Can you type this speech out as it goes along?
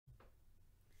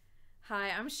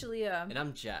Hi, I'm Shaleia. And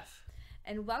I'm Jeff.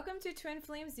 And welcome to Twin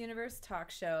Flames Universe Talk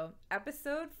Show,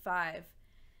 Episode 5.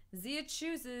 Zeah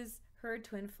chooses her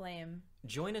twin flame.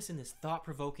 Join us in this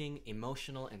thought-provoking,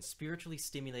 emotional, and spiritually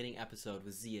stimulating episode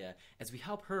with Zeah as we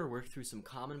help her work through some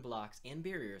common blocks and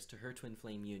barriers to her twin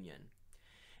flame union.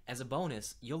 As a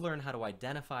bonus, you'll learn how to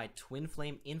identify twin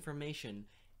flame information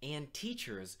and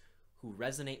teachers who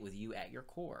resonate with you at your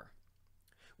core.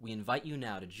 We invite you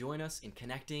now to join us in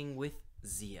connecting with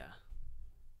Zeah.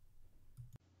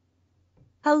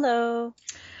 Hello.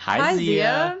 Hi,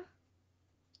 Zeah.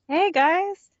 Hey,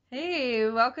 guys. Hey,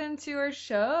 welcome to our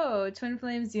show, Twin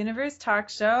Flames Universe Talk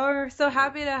Show. We're so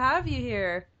happy to have you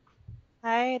here.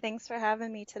 Hi, thanks for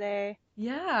having me today.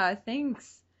 Yeah,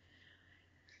 thanks.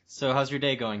 So how's your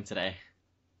day going today?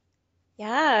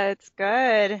 Yeah, it's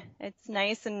good. It's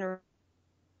nice and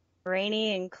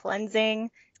rainy and cleansing.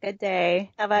 It's a good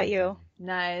day. How about you?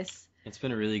 Nice. It's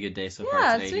been a really good day so Yeah,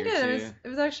 far it's today been here good. too. It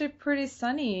was actually pretty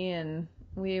sunny, and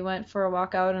we went for a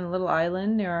walk out on a little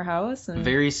island near our house. And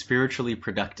Very spiritually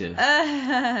productive.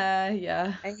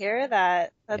 yeah. I hear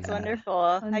that. That's Yeah. wonderful.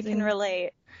 I Cleansing. can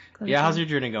relate. Yeah, how's your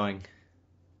journey going?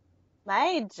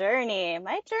 My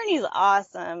journey's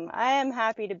awesome. I am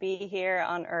happy to be here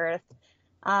on Earth.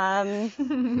 Us too.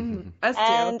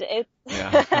 And it's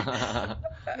Yeah.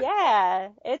 yeah,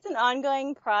 it's an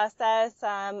ongoing process.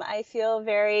 I feel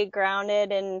very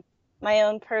grounded in my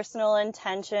own personal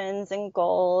intentions and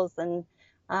goals, and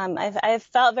I've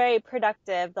felt very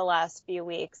productive the last few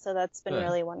weeks, so that's been Good.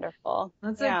 really wonderful.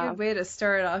 That's Yeah. a good way to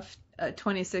start off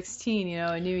 2016,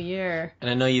 a new year. And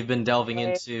I know you've been delving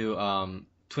Right. into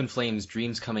Twin Flames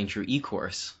Dreams Coming True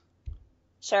eCourse.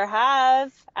 Sure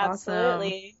have. Awesome.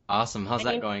 Absolutely. Awesome. How's I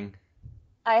that mean, going?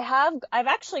 I've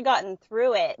actually gotten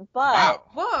through it, but Wow.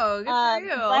 Whoa, good for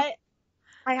you. but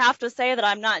I have to say that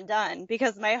I'm not done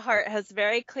because my heart has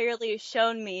very clearly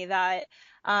shown me that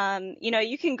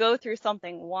you can go through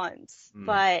something once, Mm.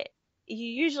 but you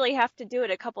usually have to do it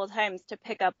a couple of times to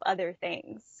pick up other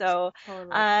things. So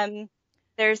Totally.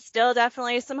 there's still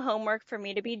definitely some homework for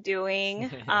me to be doing.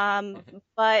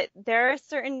 But there are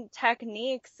certain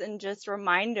techniques and just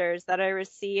reminders that I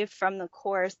received from the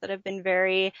course that have been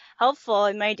very helpful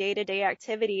in my day-to-day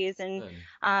activities and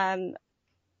Good.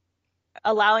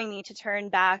 allowing me to turn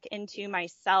back into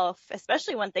myself,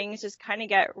 especially when things just kind of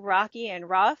get rocky and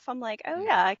rough. I'm like, oh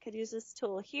yeah, I could use this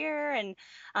tool here. And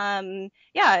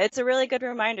yeah, it's a really good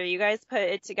reminder. You guys put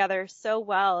it together so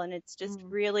well, and it's just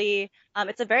really,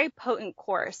 it's a very potent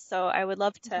course. So I would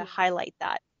love to highlight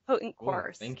that potent Cool.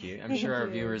 course. Thank you. I'm sure our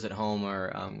you. viewers at home are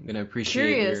going to appreciate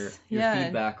Curious. your Yeah.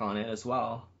 feedback on it as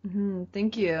well.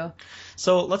 Thank you.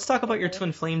 So let's talk about your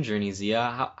twin flame journey,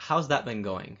 Zia. How's that been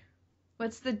going?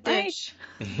 What's the ditch?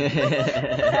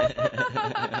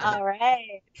 All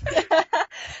right.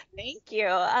 Thank you.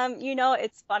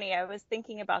 It's funny. I was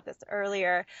thinking about this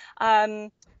earlier. I've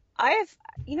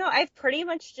pretty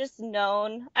much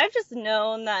I've just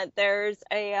known that there's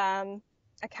a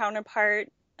counterpart,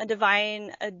 a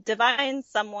divine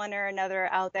someone or another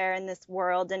out there in this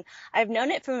world. And I've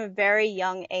known it from a very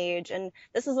young age. And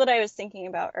this is what I was thinking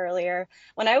about earlier.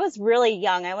 When I was really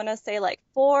young, I want to say like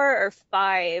 4 or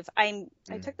 5, I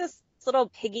took this little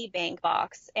piggy bank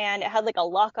box, and it had like a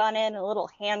lock on it and a little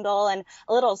handle and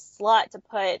a little slot to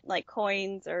put like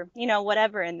coins or,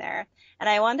 whatever in there. And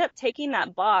I wound up taking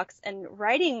that box and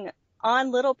writing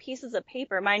on little pieces of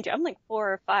paper, mind you, I'm like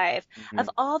 4 or 5, of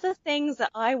all the things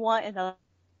that I want in a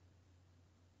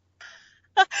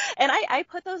and I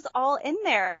put those all in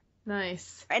there.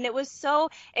 Nice. And it was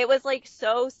like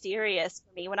so serious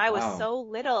for me when I was Wow. so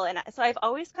little. And so I've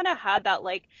always kind of had that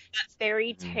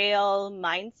fairy tale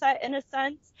mindset in a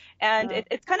sense. And Wow.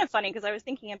 it's kind of funny because I was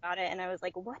thinking about it and I was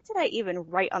like, what did I even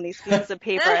write on these pieces of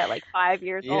paper at like 5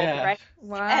 years old, Yeah. right?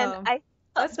 Wow. And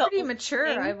That's the pretty only mature,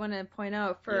 thing- I want to point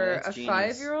out, for Yeah, that's a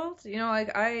genius. 5-year-old.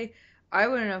 I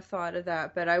wouldn't have thought of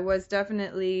that, but I was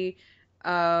definitely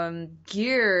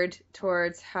geared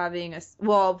towards having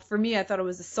for me, I thought it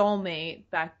was a soulmate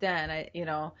back then.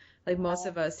 Like most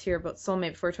of us hear about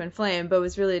soulmate before twin flame, but it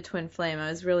was really a twin flame. I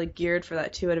was really geared for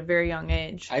that too at a very young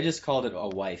age. I just called it a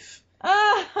wife.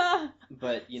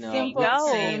 But,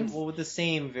 Simple. with the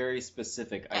same very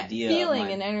specific idea Feeling of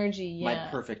and energy, yeah. my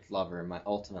perfect lover, my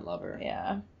ultimate lover.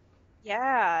 Yeah.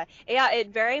 Yeah, it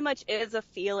very much is a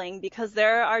feeling because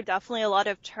there are definitely a lot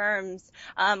of terms.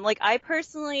 Like I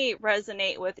personally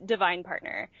resonate with divine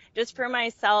partner. Just for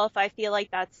myself, I feel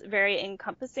like that's very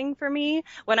encompassing for me.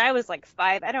 When I was like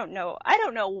 5, I don't know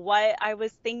what I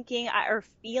was thinking or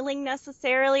feeling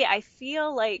necessarily. I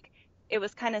feel like it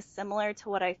was kind of similar to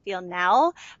what I feel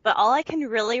now. But all I can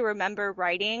really remember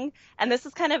writing, and this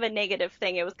is kind of a negative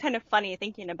thing, it was kind of funny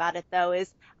thinking about it though,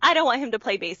 is I don't want him to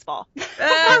play baseball.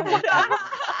 For whatever.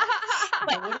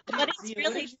 But it's Zia, what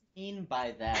really did you mean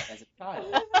by that as a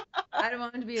child? I don't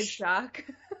want him to be a jock.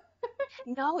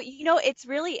 No, it's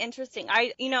really interesting.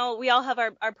 We all have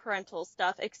our parental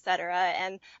stuff, etc.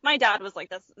 And my dad was like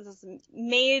this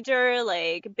major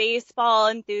like baseball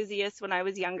enthusiast when I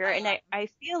was younger. And I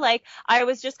feel like I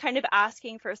was just kind of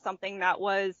asking for something that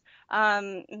was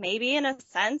maybe in a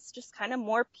sense just kind of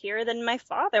more pure than my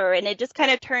father. And it just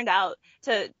kind of turned out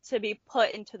to be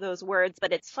put into those words.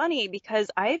 But it's funny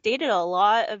because I've dated a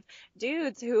lot of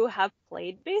dudes who have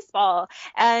played baseball.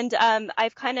 And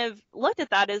I've kind of looked at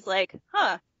that as like,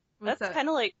 What's that's that? kind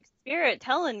of like spirit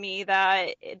telling me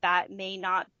that that may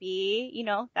not be,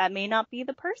 that may not be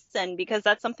the person, because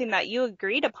that's something that you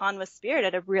agreed upon with spirit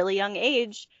at a really young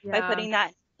age by Yeah. putting that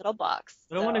in a little box.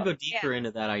 But I want to So, go deeper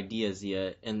into that idea,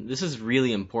 Zia, and this is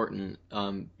really important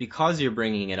because you're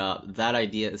bringing it up. That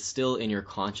idea is still in your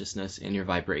consciousness, in your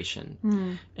vibration,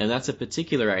 and that's a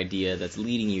particular idea that's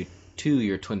leading you to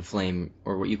your twin flame,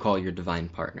 or what you call your divine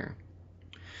partner.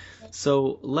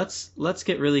 So let's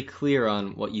get really clear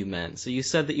on what you meant. So you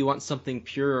said that you want something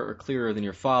purer or clearer than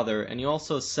your father, and you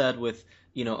also said with,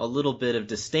 a little bit of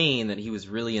disdain that he was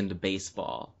really into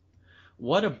baseball.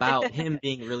 What about him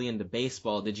being really into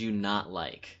baseball did you not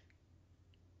like?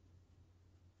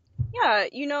 yeah,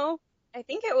 I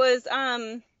think it was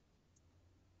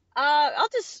I'll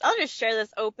just share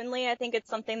this openly. I think it's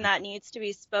something that needs to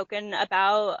be spoken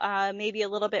about, maybe a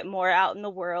little bit more out in the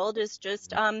world, is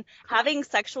just having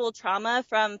sexual trauma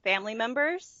from family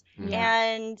members.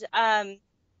 Yeah. And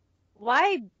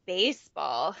why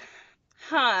baseball?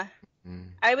 Huh.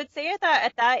 I would say at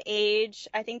that age,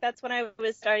 I think that's when I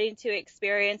was starting to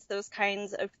experience those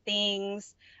kinds of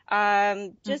things,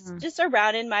 just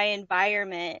around in my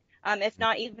environment, if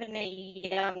not even a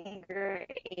younger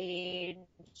age.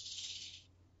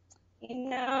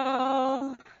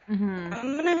 I'm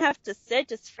gonna have to sit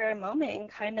just for a moment and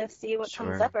kind of see what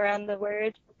comes Sure. up around the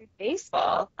word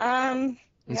baseball. It's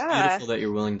Yeah. beautiful that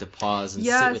you're willing to pause and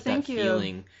Yeah, sit with that thank you.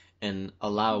 feeling and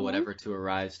allow whatever to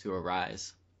arise.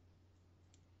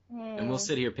 And we'll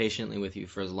sit here patiently with you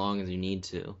for as long as you need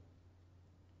to.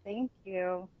 Thank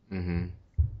you. Mm-hmm.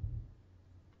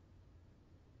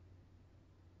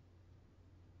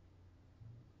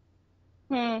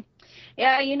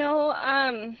 Yeah,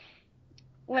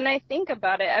 when I think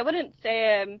about it, I wouldn't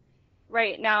say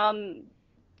right now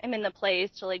I'm in the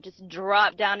place to like just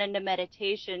drop down into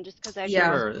meditation just because I've been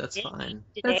Yeah. Sure, that's busy fine.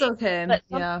 That's today. okay. But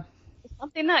Yeah.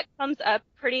 something that comes up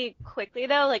pretty quickly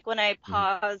though, like when I Mhm.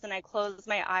 pause and I close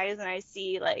my eyes and I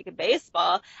see like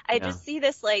baseball, I Yeah. just see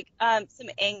this like some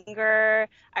anger.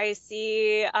 I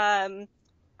see uh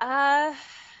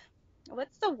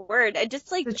what's the word? I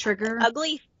just like The trigger.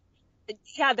 ugly.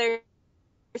 Yeah, there's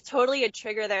totally a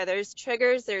trigger there. There's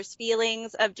triggers, there's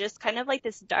feelings of just kind of like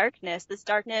this darkness. This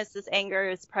anger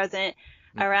is present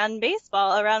around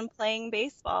baseball, around playing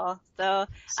baseball. So,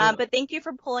 So, but thank you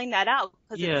for pulling that out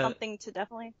because it's yeah. something to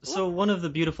definitely. So one of the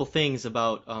beautiful things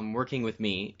about working with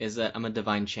me is that I'm a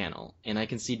divine channel, and I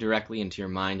can see directly into your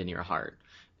mind and your heart.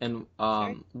 And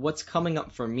Sure. what's coming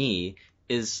up for me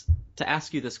is to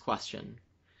ask you this question.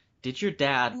 Did your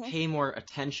dad pay more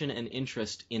attention and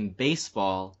interest in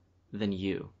baseball than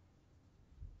you?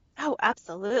 Oh,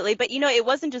 absolutely. But it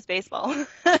wasn't just baseball.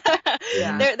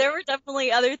 Yeah. There were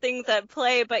definitely other things at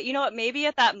play, but you know what? Maybe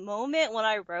at that moment when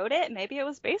I wrote it, maybe it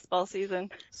was baseball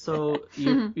season. So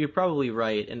you're probably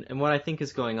right. And what I think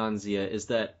is going on, Zia, is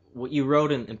that what you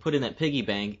wrote and put in that piggy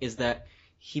bank is that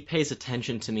he pays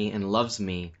attention to me and loves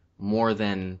me more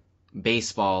than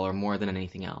baseball or more than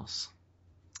anything else.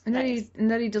 And Nice.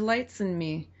 that he delights in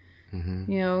me.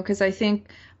 Mm-hmm. Because I think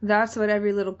that's what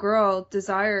every little girl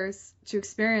desires to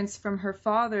experience from her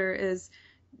father is,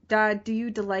 Dad, do you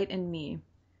delight in me?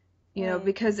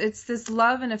 Because it's this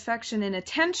love and affection and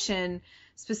attention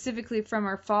specifically from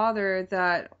our father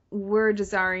that we're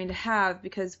desiring to have,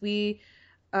 because we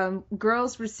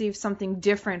girls receive something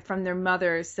different from their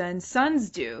mothers than sons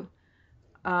do.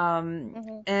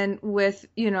 And with,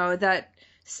 that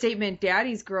statement,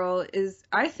 daddy's girl, is,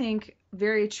 I think,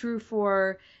 very true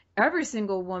for every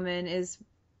single woman, is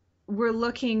we're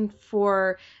looking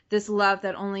for this love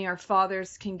that only our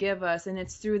fathers can give us. And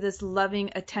it's through this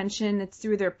loving attention, it's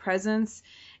through their presence,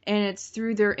 and it's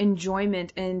through their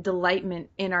enjoyment and delightment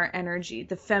in our energy,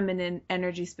 the feminine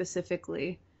energy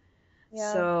specifically.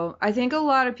 Yeah. So I think a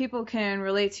lot of people can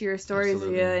relate to your story,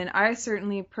 Absolutely. Zeah, and I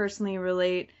certainly personally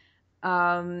relate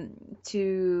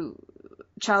to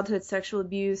childhood sexual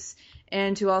abuse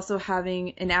and to also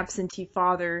having an absentee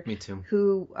father. Me too.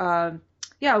 Who,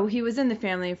 yeah, well, he was in the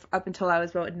family up until I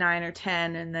was about 9 or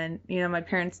 10, and then, my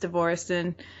parents divorced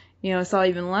and, saw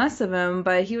even less of him,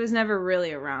 but he was never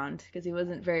really around because he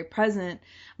wasn't very present.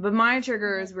 But my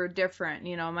triggers were different.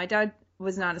 My dad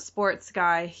was not a sports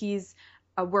guy. He's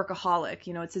a workaholic,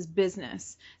 it's his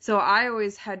business. So I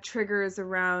always had triggers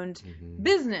around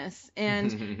business,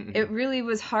 and it really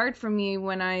was hard for me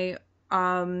when I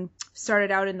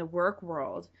started out in the work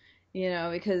world,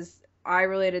 because I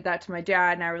related that to my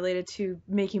dad, and I related to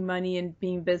making money and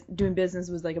doing business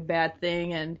was like a bad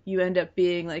thing, and you end up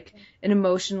being like an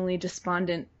emotionally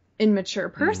despondent, immature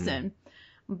person.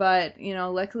 But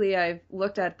luckily I've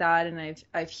looked at that and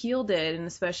I've healed it, and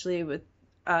especially with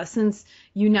since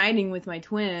uniting with my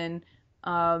twin,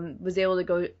 was able to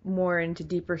go more into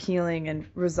deeper healing and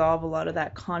resolve a lot of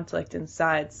that conflict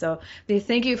inside. So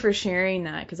thank you for sharing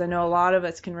that, because I know a lot of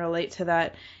us can relate to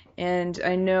that. And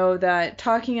I know that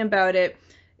talking about it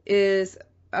is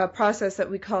a process that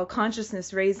we call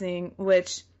consciousness raising,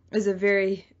 which is a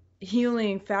very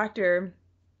healing factor,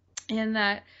 in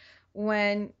that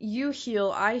when you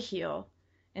heal, I heal.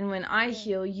 And when I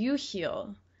heal, you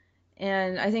heal.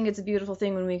 And I think it's a beautiful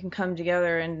thing when we can come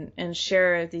together and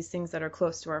share these things that are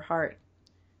close to our heart.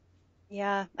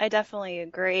 Yeah, I definitely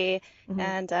agree.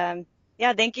 And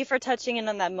yeah, thank you for touching in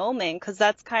on that moment, because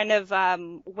that's kind of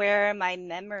where my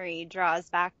memory draws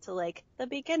back to, like, the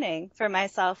beginning for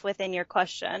myself within your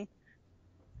question.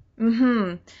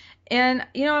 And,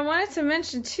 I wanted to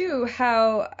mention, too,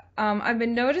 how I've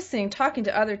been noticing, talking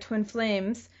to other twin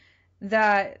flames,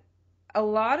 that a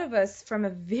lot of us from a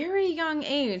very young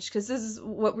age, because this is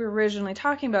what we were originally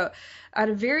talking about, at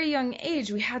a very young age,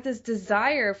 we had this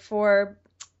desire for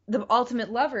the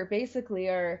ultimate lover, basically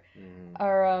our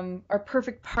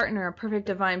perfect partner, our perfect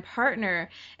divine partner.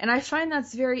 And I find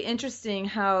that's very interesting,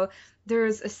 how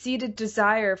there's a seated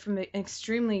desire from an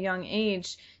extremely young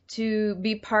age to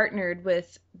be partnered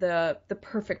with the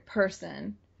perfect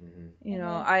person.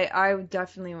 I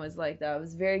definitely was like that. I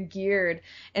was very geared.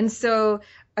 And so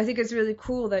I think it's really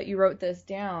cool that you wrote this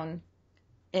down,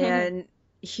 and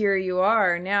here you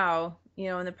are now,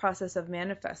 in the process of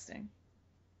manifesting.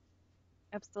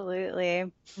 Absolutely.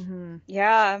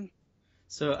 Yeah.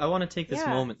 So I want to take this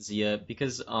moment, Zeah,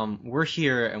 because we're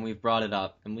here and we've brought it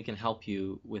up, and we can help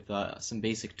you with some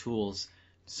basic tools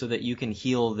so that you can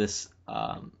heal this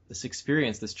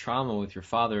experience, this trauma with your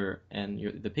father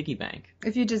and the piggy bank.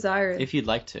 If you desire it. If you'd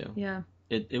like to. Yeah.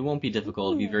 It won't be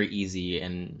difficult. It'll be very easy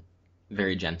and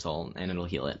very gentle, and it'll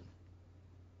heal it.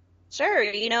 Sure.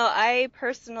 I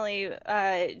personally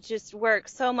just work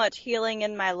so much healing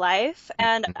in my life,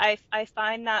 and I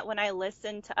find that when I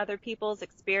listen to other people's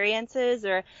experiences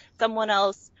or someone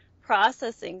else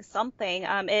processing something,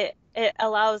 it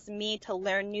allows me to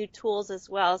learn new tools as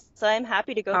well. So I'm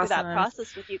happy to go through that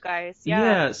process with you guys.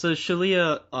 Yeah, so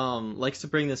Shaleia likes to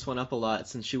bring this one up a lot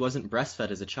since she wasn't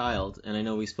breastfed as a child, and I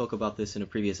know we spoke about this in a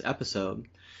previous episode.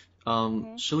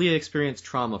 Shaleia experienced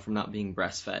trauma from not being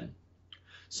breastfed.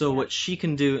 So what she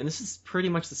can do, and this is pretty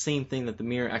much the same thing that the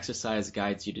mirror exercise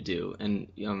guides you to do, and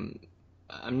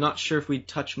I'm not sure if we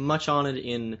touch much on it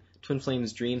in Twin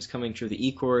Flames Dreams Coming True,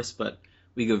 the eCourse, but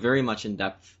we go very much in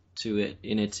depth to it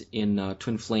in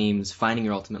Twin Flames Finding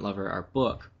Your Ultimate Lover, our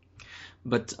book.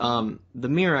 But the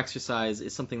mirror exercise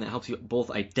is something that helps you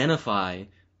both identify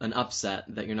an upset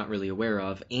that you're not really aware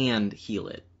of and heal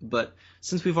it. But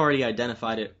since we've already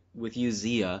identified it with you,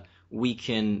 Zeah, we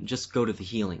can just go to the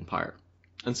healing part.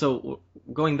 And so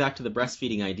going back to the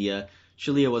breastfeeding idea,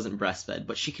 Shaleia wasn't breastfed,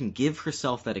 but she can give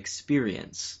herself that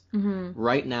experience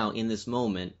right now in this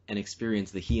moment and experience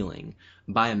the healing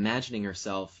by imagining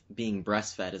herself being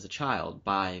breastfed as a child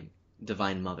by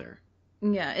Divine Mother.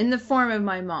 Yeah, in the form of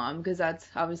my mom, because that's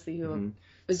obviously who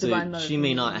was Divine Mother. She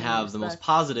may not have the most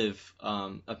positive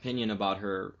opinion about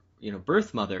her,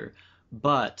 birth mother,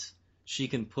 but she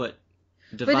can put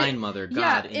Divine Mother,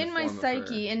 God, in my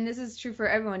psyche, and this is true for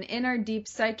everyone, in our deep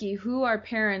psyche, who our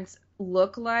parents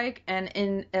look like and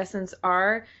in essence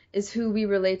are is who we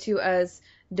relate to as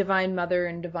Divine Mother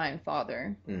and Divine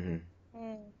Father. And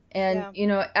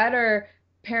at our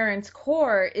parents'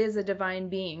 core is a divine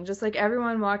being, just like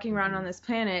everyone walking around on this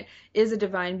planet is a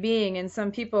divine being. And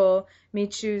some people may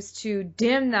choose to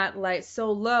dim that light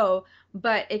so low,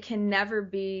 but it can never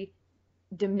be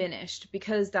diminished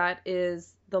because that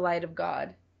is the light of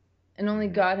God, and only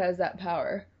God has that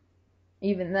power.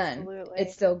 Even then,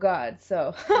 it's still God,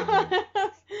 so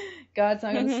God's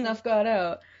not going to snuff God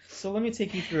out. So let me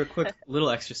take you through a quick little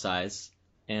exercise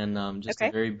and just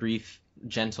a very brief,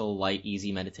 gentle, light,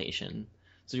 easy meditation.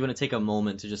 So you want to take a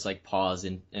moment to just like pause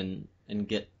and and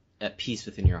get at peace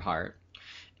within your heart.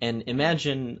 And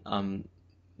imagine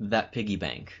that piggy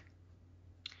bank.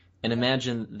 And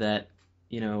imagine that,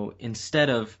 instead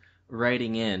of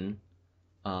writing in,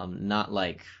 not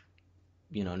like,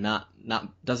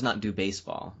 does not do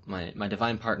baseball. My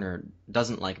divine partner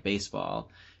doesn't like baseball.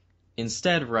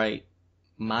 Instead, write,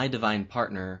 my divine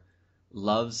partner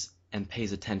loves and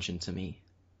pays attention to me.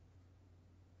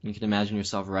 You can imagine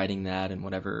yourself writing that in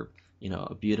whatever,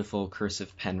 a beautiful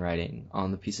cursive pen writing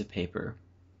on the piece of paper.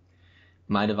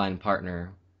 My divine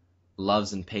partner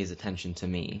loves and pays attention to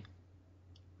me.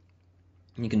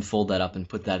 And you can fold that up and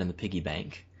put that in the piggy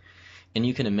bank. And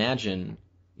you can imagine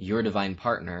your divine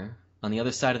partner on the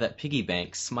other side of that piggy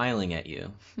bank smiling at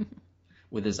you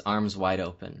with his arms wide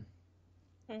open.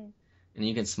 And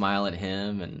you can smile at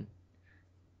him and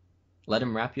let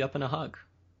him wrap you up in a hug.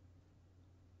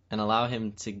 And allow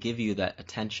him to give you that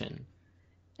attention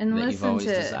and that you've always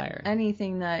desired.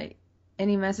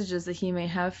 Any messages that he may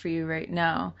have for you right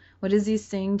now. What is he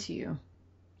saying to you?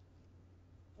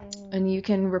 And you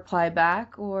can reply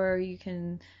back, or you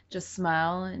can just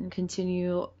smile and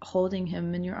continue holding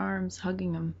him in your arms,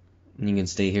 hugging him. And you can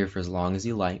stay here for as long as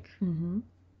you like. Mm-hmm.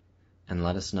 And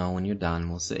let us know when you're done.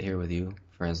 We'll sit here with you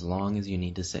for as long as you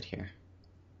need to sit here.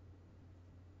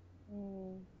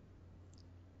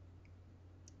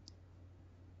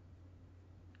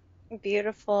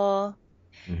 Beautiful.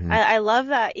 Mm-hmm. I love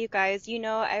that, you guys.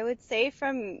 I would say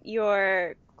from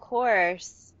your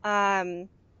course, because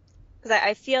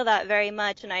I feel that very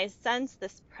much, and I sense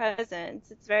this presence.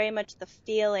 It's very much the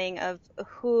feeling of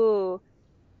who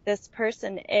this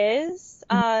person is,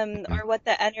 or what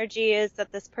the energy is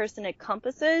that this person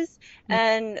encompasses.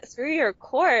 And through your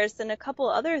course and a couple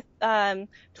other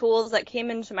tools that came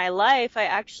into my life, I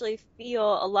actually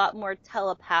feel a lot more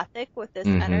telepathic with this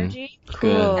energy.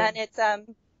 Cool. And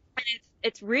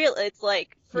it's real. It's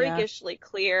like freakishly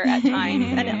clear at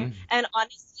times, and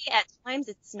honestly, at times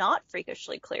it's not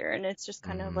freakishly clear, and it's just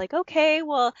kind of like, okay,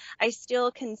 well, I still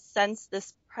can sense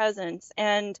this presence.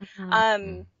 And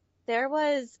there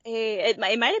was it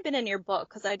might have been in your book,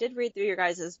 because I did read through your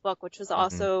guys' book, which was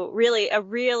also a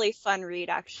really fun read,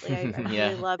 actually. I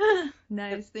really loved it.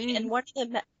 Nice thing. And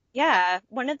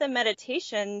one of the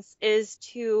meditations is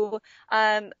to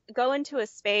go into a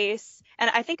space,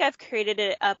 and I think I've created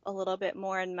it up a little bit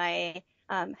more in my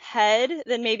head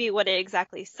than maybe what it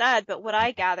exactly said, but what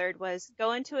I gathered was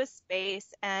go into a space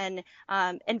and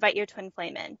invite your twin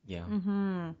flame in. Yeah.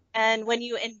 Mm-hmm. And when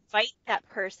you invite that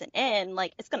person in,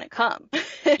 like, it's going to come.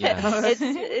 Yeah.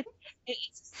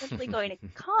 It's simply going to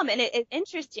come. And it's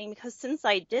interesting because since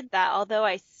I did that, although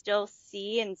I still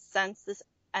see and sense this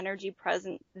energy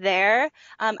present there,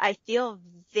 I feel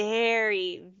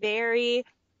very, very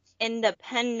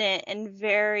independent and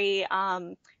very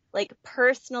like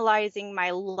personalizing my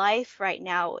life right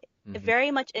now,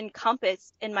 very much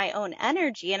encompassed in my own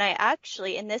energy. And I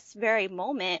actually, in this very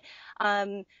moment,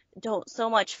 don't so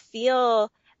much feel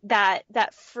that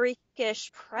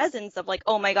freakish presence of like,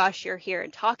 oh my gosh, you're here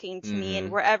and talking to me,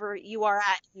 and wherever you are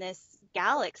at in this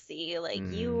galaxy, like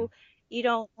you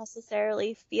don't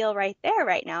necessarily feel right there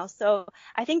right now. So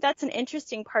I think that's an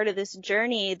interesting part of this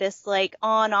journey, this like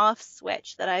on-off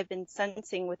switch that I've been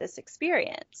sensing with this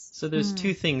experience. So there's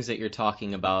two things that you're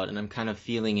talking about, and I'm kind of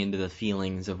feeling into the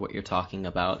feelings of what you're talking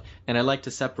about. And I like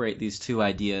to separate these two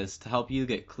ideas to help you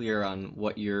get clear on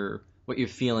what you're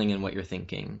feeling and what you're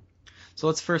thinking. So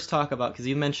let's first talk about, because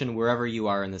you mentioned wherever you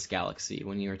are in this galaxy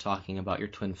when you were talking about your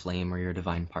twin flame or your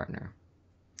divine partner.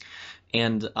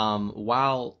 And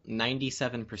while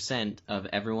 97% of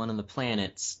everyone on the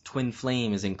planet's twin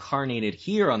flame is incarnated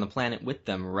here on the planet with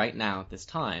them right now at this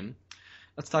time,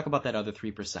 let's talk about that other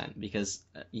 3%, because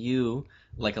you,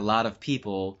 like a lot of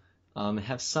people,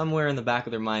 have somewhere in the back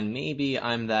of their mind, maybe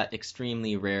I'm that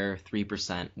extremely rare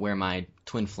 3% where my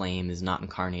twin flame is not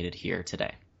incarnated here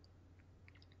today.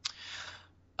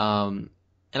 And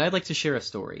I'd like to share a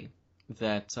story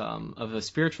that of a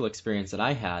spiritual experience that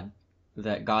I had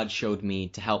that God showed me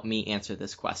to help me answer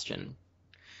this question.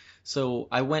 So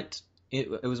I went,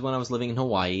 it was when I was living in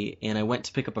Hawaii, and I went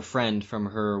to pick up a friend from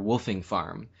her wolfing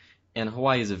farm. And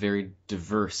Hawaii is a very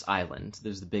diverse island.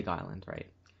 There's the Big Island, right?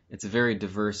 It's a very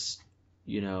diverse,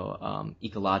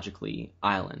 ecologically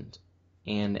island.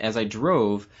 And as I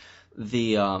drove,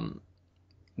 the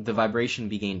vibration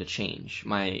began to change.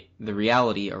 The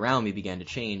reality around me began to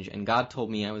change, and God told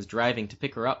me I was driving to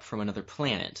pick her up from another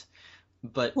planet.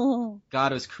 But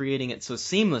God was creating it so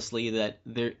seamlessly that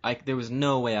there was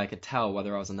no way I could tell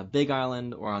whether I was on the Big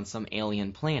Island or on some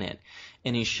alien planet.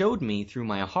 And he showed me through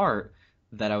my heart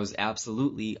that I was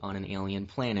absolutely on an alien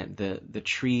planet. The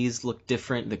trees looked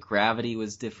different, the gravity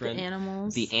was different.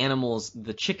 The animals,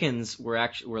 the chickens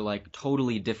were like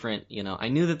totally different, I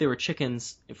knew that they were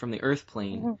chickens from the earth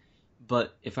plane,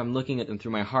 but if I'm looking at them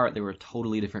through my heart, they were a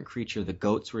totally different creature. The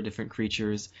goats were different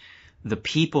creatures. The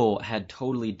people had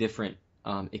totally different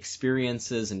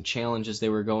experiences and challenges they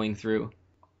were going through.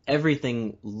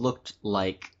 Everything looked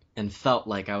like and felt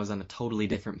like I was on a totally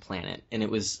different planet, and it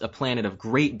was a planet of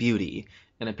great beauty.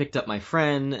 And I picked up my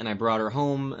friend, and I brought her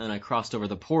home, and I crossed over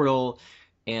the portal,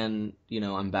 and,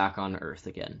 I'm back on Earth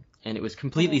again. And it was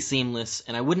completely seamless,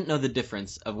 and I wouldn't know the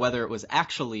difference of whether it was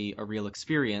actually a real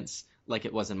experience, like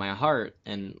it was in my heart,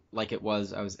 and like it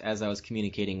was as I was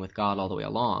communicating with God all the way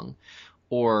along,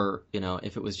 or,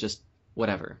 if it was just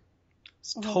whatever.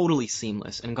 It's totally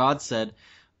seamless. And God said,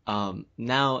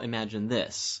 now imagine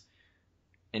this.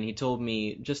 And he told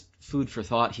me, just food for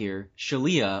thought here,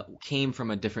 Shaleia came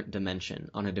from a different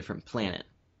dimension on a different planet.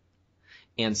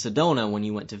 And Sedona, when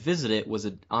you went to visit it, was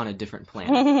on a different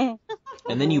planet.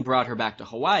 And then you brought her back to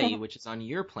Hawaii, which is on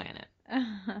your planet.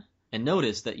 And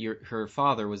notice that her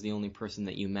father was the only person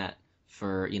that you met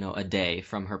for, a day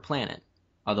from her planet.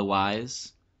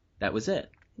 Otherwise, that was it.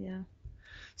 Yeah.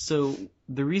 So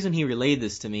the reason he relayed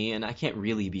this to me, and I can't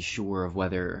really be sure of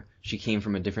whether she came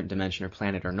from a different dimension or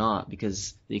planet or not,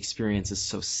 because the experience is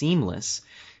so seamless,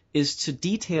 is to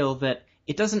detail that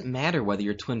it doesn't matter whether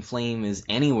your twin flame is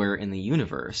anywhere in the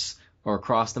universe or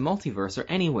across the multiverse or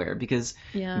anywhere, because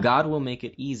God will make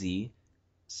it easy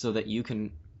so that you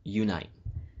can unite.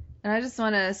 And I just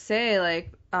want to say,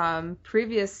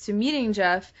 previous to meeting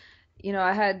Jeff,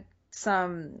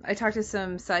 I talked to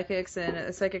some psychics and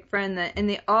a psychic friend and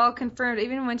they all confirmed,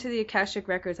 even went to the Akashic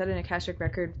Records. I had an Akashic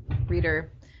Record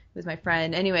reader. It was my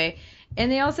friend. Anyway,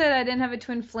 and they all said I didn't have a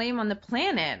twin flame on the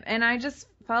planet. And I just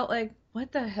felt like,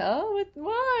 what the hell?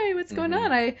 Why? What's going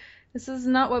on? This is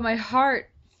not what my heart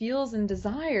feels and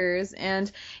desires.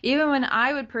 And even when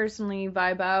I would personally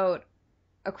vibe out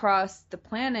across the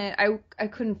planet, I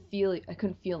couldn't feel them. I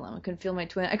couldn't feel my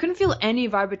twin. I couldn't feel any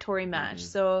vibratory match.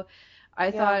 So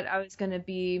I thought I was going to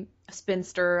be a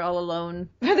spinster all alone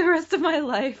for the rest of my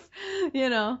life,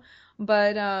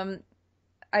 But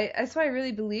that's why I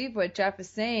really believe what Jeff is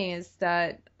saying is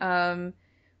that as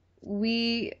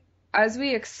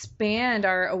we expand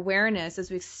our awareness,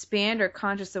 as we expand our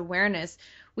conscious awareness,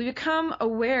 we become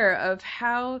aware of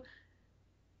how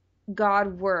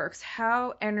God works,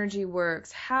 how energy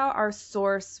works, how our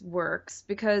source works,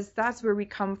 because that's where we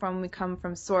come from. We come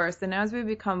from source. And as we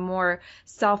become more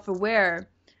self-aware,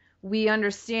 we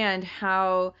understand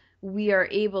how we are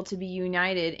able to be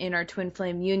united in our twin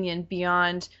flame union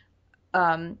beyond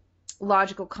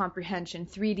logical comprehension,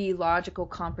 3D logical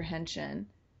comprehension.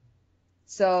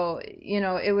 So,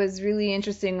 it was really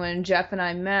interesting when Jeff and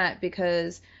I met,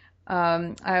 because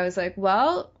I was like,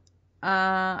 well,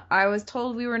 I was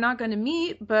told we were not going to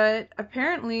meet, but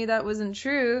apparently that wasn't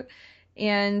true.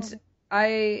 And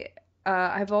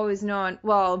I've always known,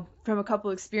 well, from a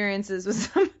couple experiences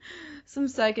with some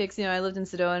psychics, I lived in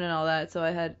Sedona and all that, so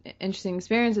I had interesting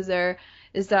experiences there,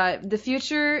 is that the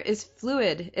future is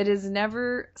fluid. It is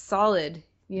never solid.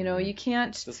 You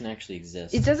can't. It doesn't actually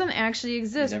exist. It doesn't actually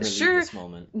exist. You never sure, leave this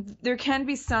moment. There can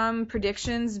be some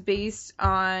predictions based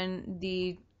on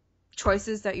the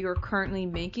choices that you're currently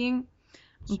making,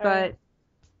 but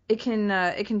it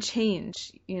can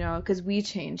change, because we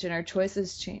change and our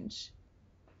choices change.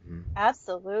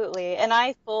 Absolutely. And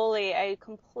I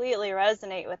completely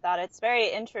resonate with that. It's very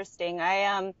interesting.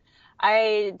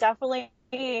 I definitely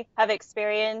have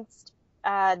experienced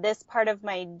this part of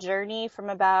my journey from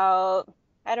about,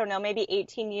 I don't know, maybe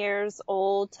 18 years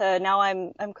old to now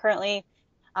I'm currently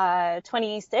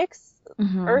 26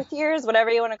 Earth years, whatever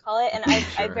you want to call it. And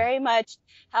I very much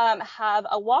have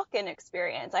a walk-in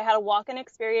experience. I had a walk-in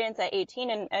experience at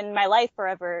 18 and my life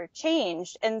forever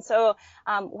changed. And so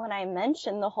when I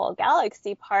mentioned the whole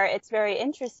galaxy part, it's very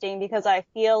interesting because I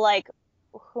feel like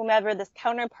whomever this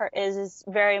counterpart is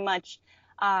very much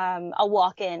a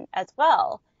walk-in as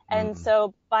well. And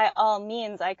so by all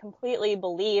means, I completely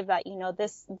believe that,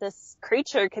 this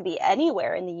creature could be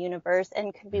anywhere in the universe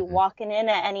and could be walking in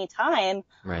at any time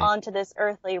onto this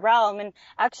earthly realm. And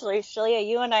actually, Shaleia,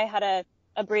 you and I had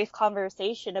a brief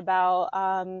conversation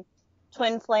about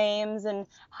twin flames and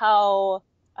how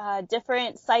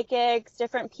different psychics,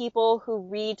 different people who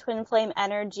read twin flame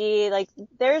energy,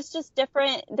 there's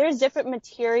different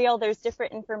material, there's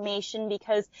different information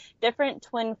because different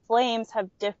twin flames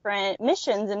have different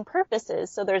missions and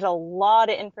purposes. So there's a lot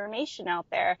of information out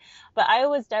there. But I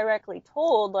was directly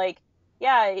told,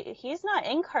 he's not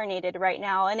incarnated right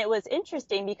now. And it was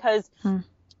interesting because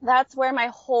that's where my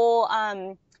whole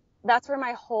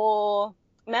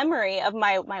memory of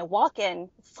my walk-in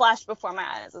flashed before my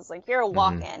eyes. It's like, you're a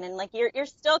walk-in, and like you're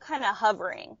still kind of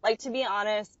hovering. Like, to be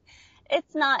honest,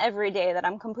 it's not every day that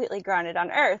I'm completely grounded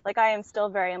on earth. Like, I am still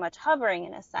very much hovering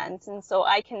in a sense. And so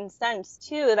I can sense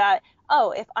too that,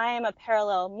 oh, if I am a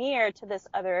parallel mirror to this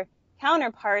other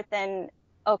counterpart, then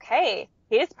okay,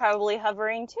 he's probably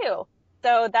hovering too.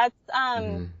 So that's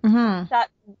that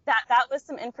was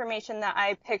some information that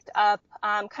I picked up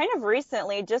kind of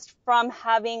recently, just from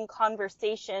having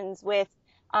conversations with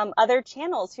other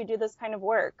channels who do this kind of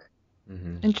work.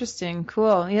 Interesting.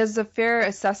 Cool. He has a fair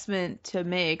assessment to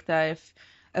make that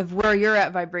if where you're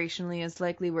at vibrationally is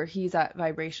likely where he's at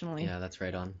vibrationally. Yeah, that's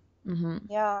right on.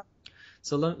 Yeah.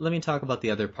 So let me talk about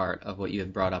the other part of what you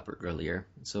had brought up earlier.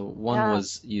 So one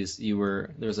was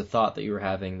there was a thought that you were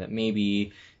having that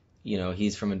maybe, you know,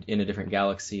 he's in a different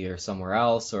galaxy or somewhere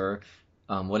else or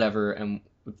whatever. And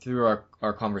through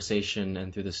our conversation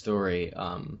and through the story,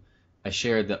 I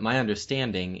shared that my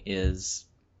understanding is,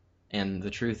 and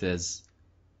the truth is,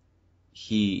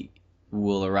 he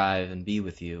will arrive and be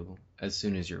with you as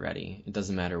soon as you're ready. It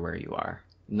doesn't matter where you are.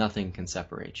 Nothing can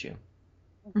separate you.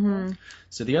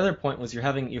 So the other point was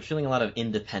you're feeling a lot of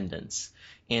independence.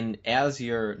 And as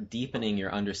you're deepening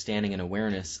your understanding and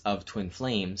awareness of twin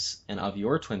flames and of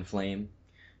your twin flame,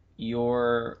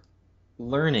 you're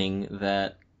learning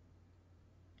that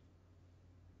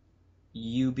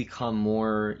you become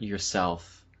more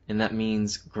yourself, and that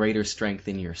means greater strength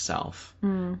in yourself.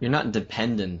 You're not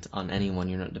dependent on anyone.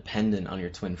 You're not dependent on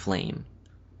your twin flame.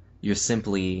 You're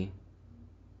simply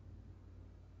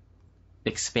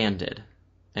expanded.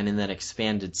 And in that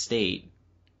expanded state,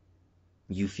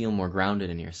 you feel more grounded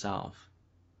in yourself.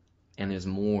 And there's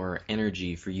more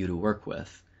energy for you to work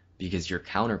with because your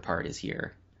counterpart is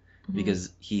here.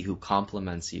 Because he who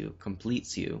complements you,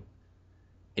 completes you,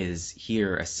 is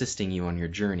here assisting you on your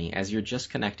journey as you're just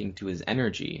connecting to his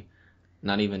energy,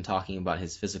 not even talking about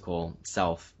his physical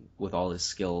self with all his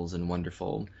skills and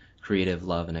wonderful creative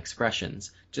love and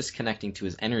expressions. Just connecting to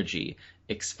his energy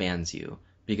expands you.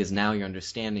 Because now you're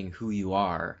understanding who you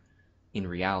are in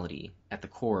reality, at the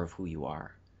core of who you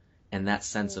are. And that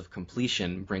sense of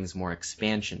completion brings more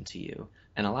expansion to you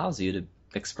and allows you to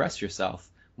express yourself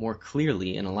more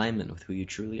clearly in alignment with who you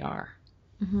truly are.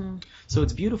 So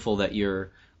it's beautiful that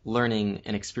you're learning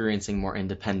and experiencing more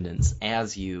independence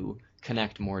as you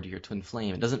connect more to your twin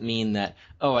flame. It doesn't mean that,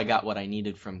 oh, I got what I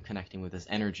needed from connecting with this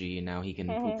energy and now he can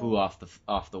poo-poo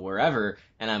off the wherever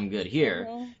and I'm good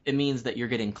here. It means that you're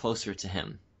getting closer to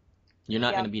him. You're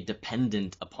not going to be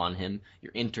dependent upon him.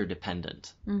 You're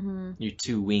interdependent. You're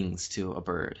two wings to a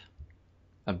bird.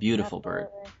 A beautiful bird.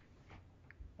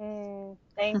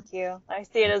 Thank you. I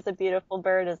see it as a beautiful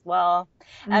bird as well.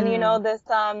 And you know,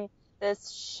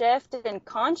 this shift in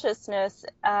consciousness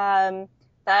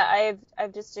that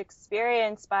I've just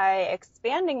experienced by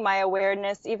expanding my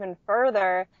awareness even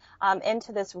further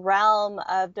into this realm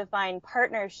of divine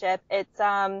partnership. It's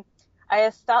I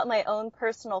have felt my own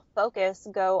personal focus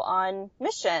go on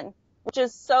mission, which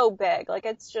is so big. Like,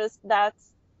 it's just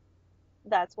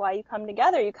that's why you come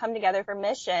together. You come together for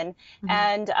mission.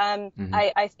 And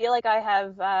I feel like I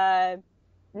have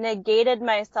negated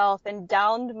myself and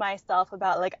downed myself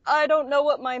about, like, I don't know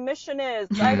what my mission is.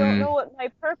 I don't know what my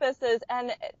purpose is.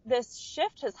 And this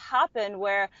shift has happened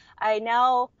where I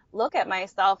now look at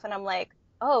myself and I'm like,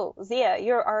 oh, Zeah,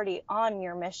 you're already on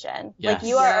your mission. Yes. Like,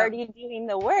 you are already doing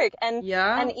the work. And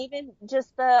and even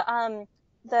just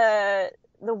the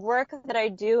work that I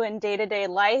do in day-to-day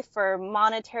life for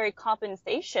monetary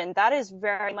compensation, that is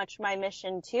very much my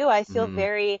mission too. I feel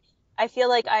I feel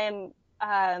like I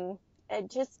am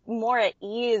just more at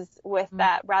ease with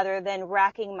that rather than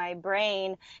racking my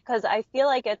brain, because I feel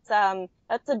like it's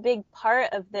that's a big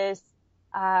part of this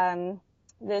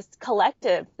this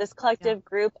collective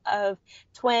group of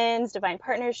twins, divine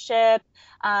partnership,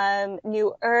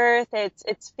 new earth.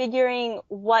 It's figuring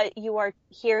what you are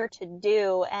here to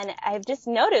do. And I've just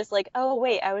noticed, like, oh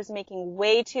wait, I was making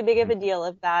way too big of a deal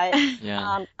of that.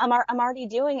 I'm already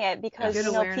doing it because,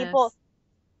 you know, people,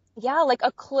 like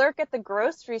a clerk at the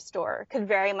grocery store could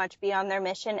very much be on their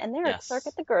mission, and they're a clerk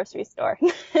at the grocery store.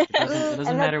 It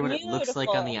doesn't matter what it looks like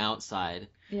on the outside.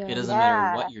 It doesn't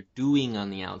matter what you're doing on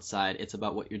the outside. It's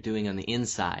about what you're doing on the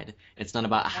inside. It's not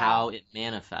about how it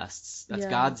manifests. That's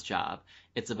God's job.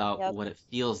 It's about what it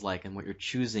feels like and what you're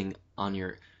choosing on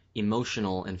your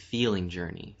emotional and feeling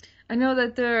journey. I know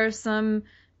that there are some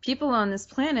people on this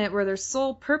planet where their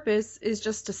sole purpose is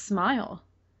just to smile.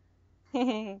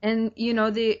 And you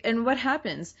know, and what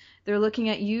happens? They're looking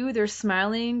at you, they're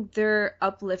smiling, they're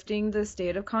uplifting the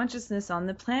state of consciousness on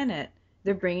the planet.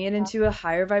 They're bringing it into a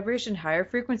higher vibration, higher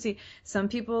frequency. Some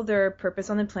people, their purpose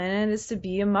on the planet is to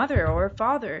be a mother or a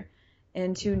father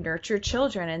and to nurture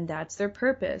children, and that's their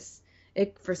purpose.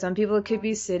 For some people, it could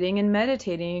be sitting and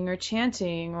meditating or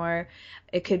chanting, or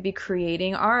it could be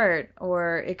creating art,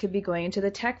 or it could be going into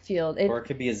the tech field. Or it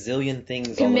could be a zillion things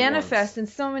all can at manifest once.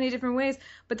 in so many different ways.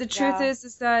 But the truth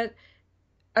is that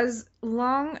as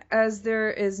long as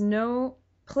there is no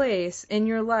place in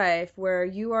your life where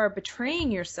you are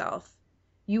betraying yourself,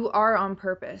 you are on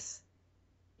purpose.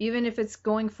 Even if it's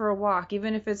going for a walk,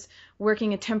 even if it's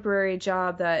working a temporary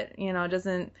job that,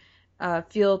 doesn't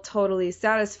feel totally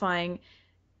satisfying,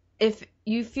 if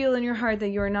you feel in your heart that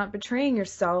you are not betraying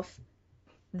yourself,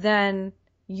 then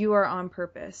you are on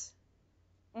purpose.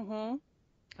 Mm-hmm. And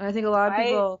I think a lot of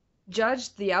people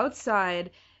judge the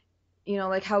outside,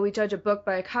 like how we judge a book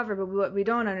by a cover, but what we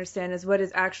don't understand is what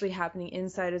is actually happening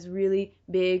inside is really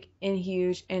big and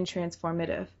huge and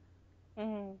transformative.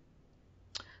 Mm-hmm.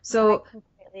 So I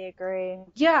completely agree.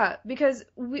 Yeah, because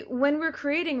when we're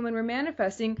creating, when we're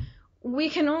manifesting, we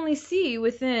can only see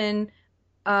within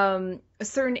a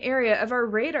certain area of our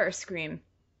radar screen.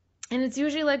 And it's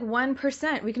usually like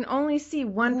 1%. We can only see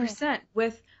 1%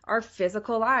 with our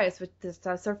physical eyes,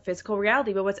 that's our physical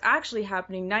reality. But what's actually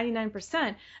happening,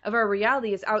 99% of our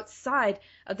reality is outside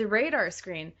of the radar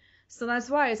screen. So that's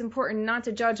why it's important not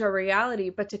to judge our reality,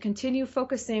 but to continue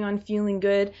focusing on feeling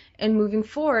good and moving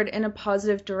forward in a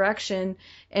positive direction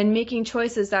and making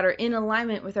choices that are in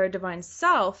alignment with our divine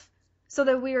self, so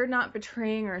that we are not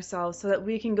betraying ourselves, so that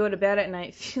we can go to bed at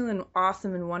night feeling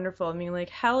awesome and wonderful. I mean, like,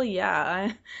 hell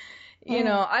yeah.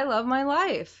 I love my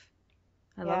life.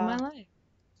 I love my life.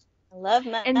 I love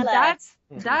my And life.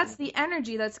 that's the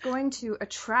energy that's going to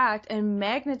attract and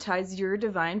magnetize your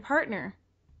divine partner.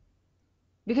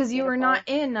 Because you are not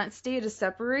in that state of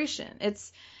separation.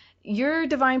 Your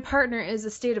divine partner is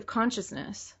a state of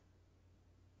consciousness.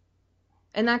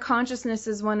 And that consciousness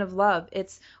is one of love.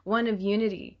 It's one of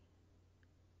unity.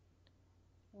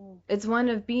 It's one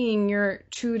of being your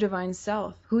true divine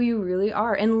self, who you really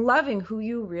are, and loving who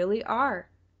you really are.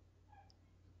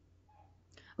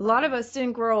 A lot of us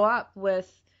didn't grow up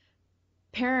with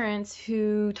parents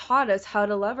who taught us how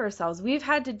to love ourselves. We've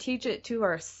had to teach it to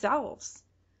ourselves.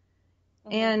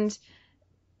 And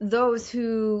those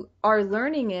who are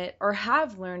learning it or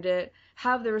have learned it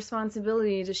have the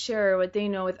responsibility to share what they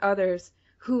know with others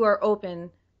who are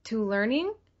open to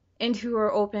learning and who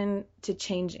are open to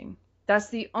changing. That's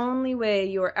the only way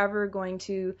you are ever going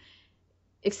to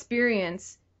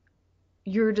experience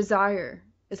your desire,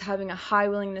 is having a high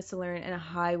willingness to learn and a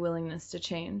high willingness to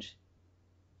change.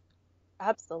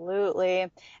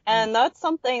 Absolutely. And that's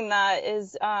something that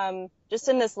is just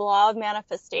in this law of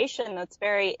manifestation that's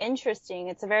very interesting.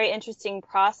 It's a very interesting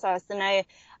process. And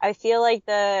I feel like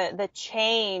the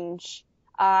change,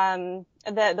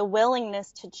 the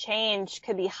willingness to change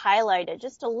could be highlighted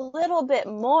just a little bit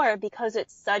more, because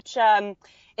it's such,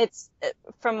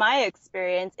 from my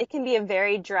experience, it can be a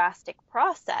very drastic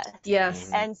process. Yes.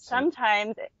 And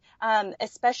sometimes,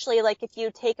 especially like if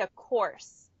you take a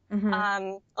course,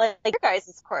 like your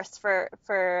guys' course,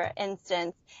 for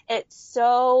instance, it's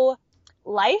so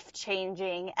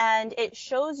life-changing, and it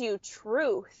shows you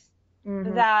truth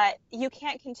that you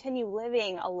can't continue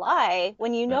living a lie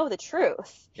when you know the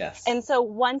truth. Yes. And so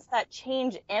once that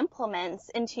change implements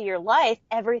into your life,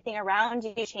 everything around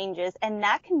you changes, and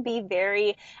that can be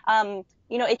very,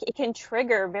 it can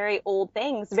trigger very old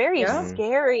things, very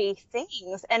scary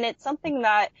things, and it's something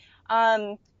that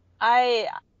I'll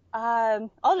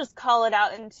just call it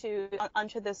out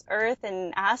onto this earth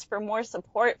and ask for more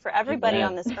support for everybody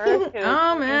on this earth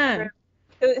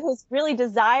who's really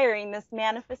desiring this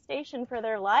manifestation for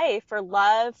their life, for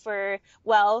love, for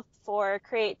wealth, for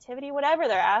creativity, whatever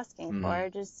they're asking for.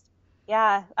 Just,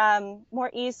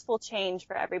 more easeful change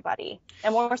for everybody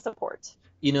and more support.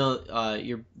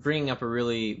 You're bringing up a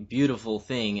really beautiful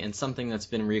thing, and something that's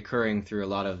been recurring through a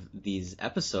lot of these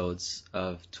episodes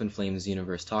of Twin Flames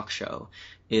Universe Talk Show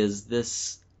is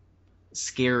this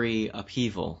scary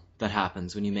upheaval that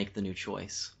happens when you make the new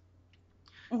choice.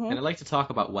 And I'd like to talk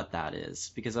about what that is,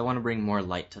 because I want to bring more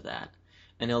light to that.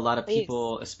 I know a lot of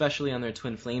people, especially on their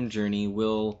twin flame journey,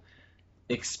 will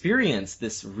experience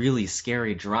this really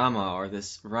scary drama, or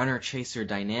this runner-chaser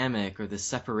dynamic, or this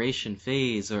separation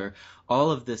phase, or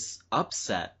all of this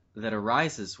upset that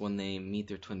arises when they meet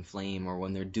their twin flame, or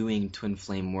when they're doing twin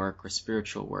flame work or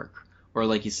spiritual work, or,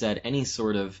 like you said, any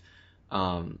sort of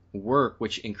work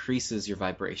which increases your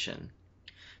vibration.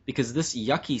 Because this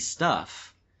yucky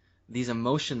stuff, these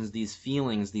emotions, these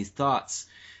feelings, these thoughts,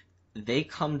 they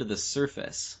come to the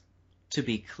surface to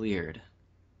be cleared.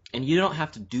 And you don't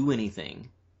have to do anything.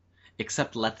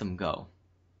 except let them go.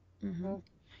 Mm-hmm.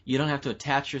 You don't have to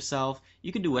attach yourself.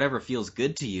 You can do whatever feels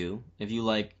good to you. If you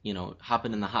like,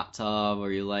 hopping in the hot tub,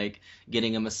 or you like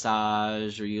getting a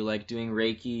massage, or you like doing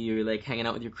Reiki, or you like hanging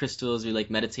out with your crystals, or you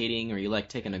like meditating, or you like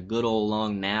taking a good old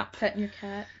long nap. Petting your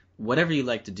cat. Whatever you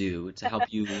like to do to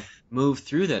help you move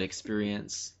through that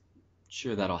experience,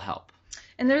 sure, that'll help.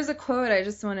 And there's a quote I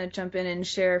just want to jump in and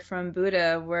share from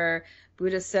Buddha, where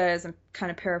Buddha says, I'm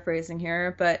kind of paraphrasing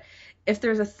here, but if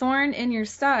there's a thorn in your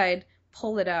side,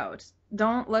 pull it out.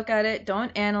 Don't look at it.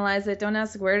 Don't analyze it. Don't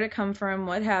ask where did it come from,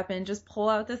 what happened. Just pull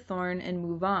out the thorn and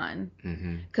move on.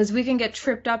 Because we can get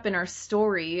tripped up in our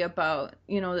story about,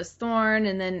 this thorn,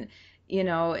 and then,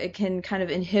 it can kind of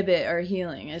inhibit our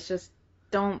healing. It's just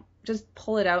just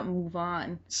pull it out and move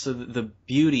on. So the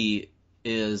beauty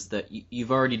is that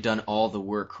you've already done all the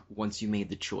work once you made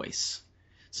the choice.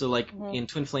 So like in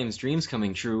Twin Flames Dreams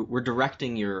Coming True, we're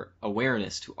directing your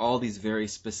awareness to all these very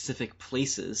specific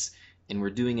places, and we're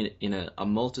doing it in a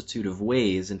multitude of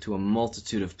ways, into a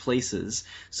multitude of places,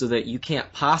 so that you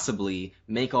can't possibly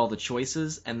make all the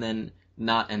choices and then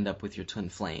not end up with your twin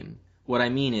flame. What I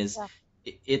mean is,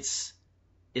 it's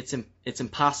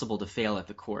impossible to fail at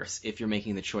the course if you're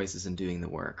making the choices and doing the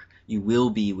work. You will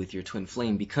be with your twin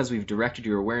flame because we've directed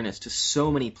your awareness to so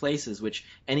many places, which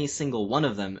any single one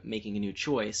of them making a new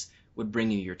choice would bring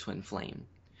you your twin flame.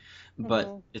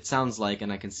 But it sounds like,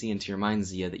 and I can see into your mind,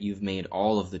 Zeah, that you've made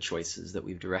all of the choices that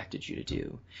we've directed you to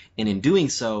do. And in doing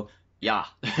so,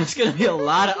 there's going to be a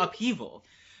lot of upheaval.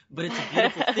 But it's a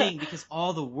beautiful thing because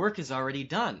all the work is already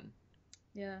done.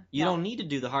 Yeah. You don't need to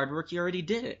do the hard work. You already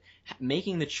did it.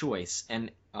 Making the choice and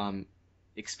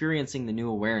experiencing the new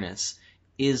awareness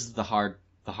is the hard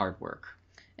work.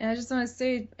 And I just want to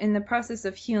say, in the process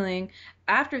of healing,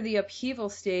 after the upheaval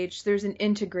stage, there's an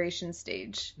integration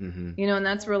stage. And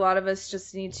that's where a lot of us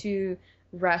just need to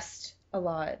rest a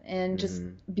lot and just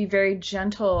be very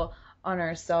gentle on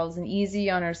ourselves and easy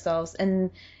on ourselves.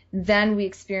 And then we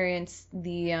experience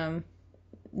the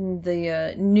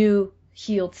new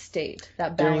healed state,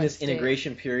 that balanced During this state.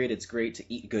 integration period, it's great to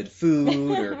eat good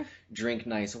food or drink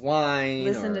nice wine.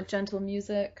 Listen or to gentle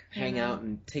music. hang out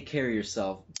and take care of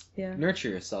yourself. Yeah. Nurture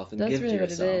yourself and That's give really to what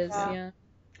yourself. it is, yeah.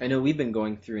 I know we've been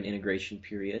going through an integration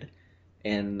period,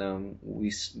 and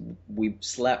we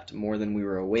slept more than we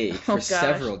were awake for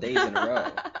several days in a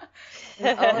row.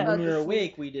 And when we were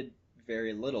awake, we did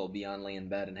very little beyond lay in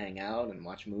bed and hang out and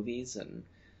watch movies and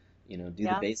do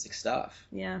the basic stuff.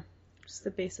 Yeah, just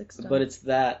the basic stuff. But it's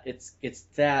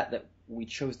that we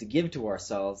chose to give to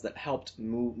ourselves that helped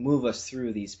move us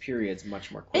through these periods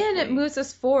much more quickly. And it moves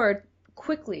us forward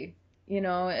quickly.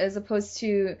 As opposed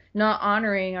to not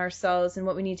honoring ourselves and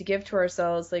what we need to give to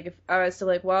ourselves. Like, if I was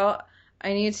to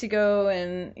I need to go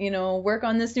and, work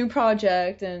on this new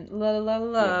project and la la la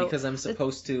la. Yeah, because I'm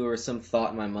supposed to, or some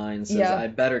thought in my mind says I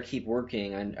better keep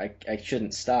working, I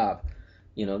shouldn't stop.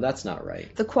 That's not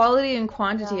right. The quality and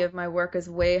quantity of my work is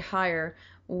way higher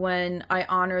when I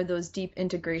honor those deep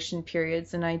integration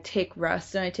periods and I take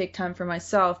rest and I take time for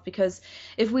myself, because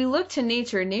if we look to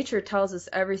nature tells us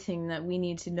everything that we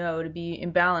need to know to be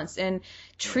in balance. And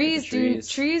trees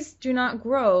do not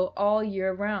grow all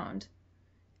year round.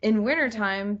 In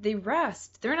wintertime, they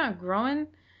rest. They're not growing.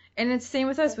 And it's the same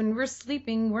with us. When we're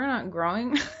sleeping, we're not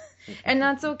growing. And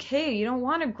that's okay. You don't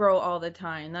want to grow all the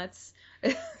time. That's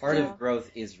part of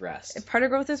growth is rest. Part of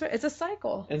growth is rest. It's a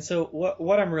cycle. And so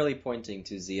what I'm really pointing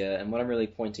to, Zeah, and what I'm really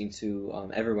pointing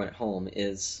to everyone at home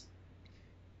is,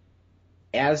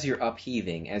 as you're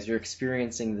upheaving, as you're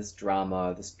experiencing this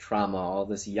drama, this trauma, all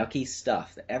this yucky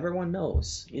stuff that everyone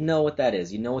knows, you know what that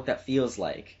is, you know what that feels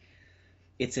like,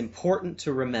 it's important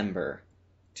to remember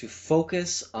to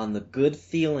focus on the good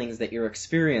feelings that you're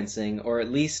experiencing, or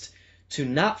at least to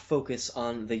not focus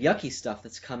on the yucky stuff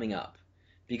that's coming up.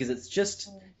 Because it's just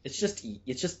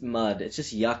mud. It's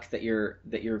just yuck that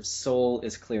your soul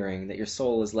is clearing, that your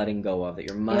soul is letting go of, that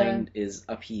your mind is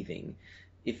upheaving.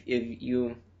 If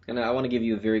you, and I want to give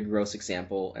you a very gross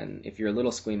example, and if you're a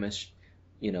little squeamish,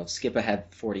 skip ahead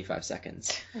 45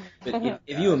 seconds. But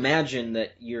if you imagine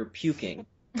that you're puking,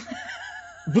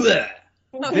 bleh,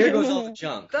 there goes all the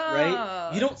junk,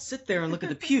 right? You don't sit there and look at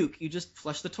the puke. You just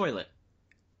flush the toilet.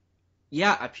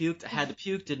 Yeah, I puked. I had to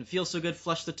puke. Didn't feel so good.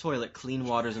 Flush the toilet. Clean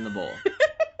water's in the bowl.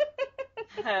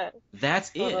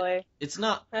 That's it. It's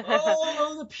not,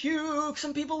 the puke.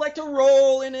 Some people like to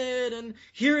roll in it, and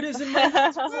here it is in my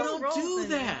mouth. Don't do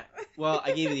that. Well,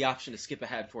 I gave you the option to skip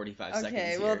ahead 45 seconds.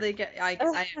 Okay, well, I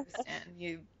understand.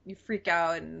 You freak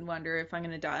out and wonder if I'm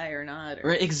going to die or not.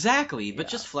 Right, exactly. But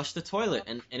just flush the toilet,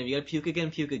 and if you got to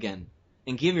puke again,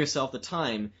 and give yourself the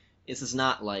time. this is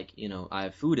not like, I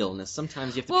have food illness.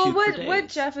 Sometimes you have to Well, puke for days. what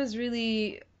Jeff is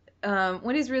really,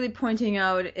 what he's really pointing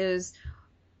out is,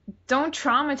 don't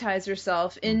traumatize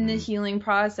yourself in the healing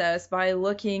process by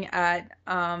looking at,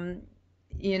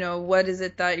 what is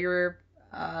it that you're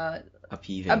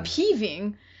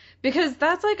upheaving, because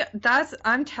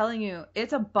I'm telling you,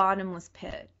 it's a bottomless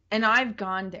pit. And I've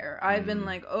gone there. I've been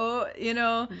like,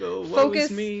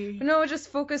 focus me. No, just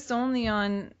focused only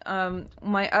on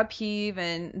my upheave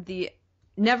and the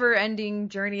never-ending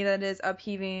journey that is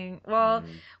upheaving. Well,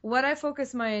 what I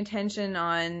focus my intention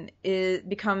on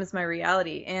becomes my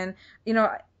reality. And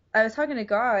I was talking to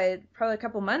God probably a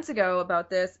couple months ago about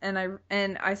this, and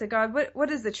I said, God,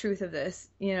 what is the truth of this?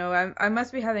 I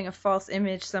must be having a false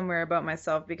image somewhere about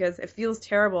myself, because it feels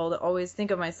terrible to always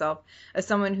think of myself as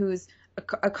someone who's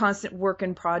a constant work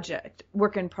in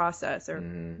process, or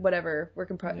whatever,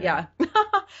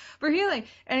 for healing.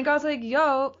 And God's like,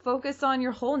 focus on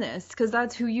your wholeness, because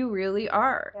that's who you really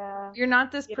are. Yeah. You're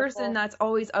not this person that's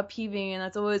always upheaving and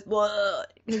that's always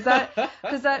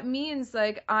because that means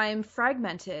like I'm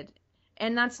fragmented,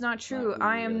 and that's not true.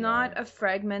 I am not a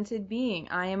fragmented being.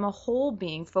 I am a whole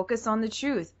being. Focus on the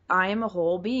truth. I am a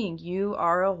whole being. You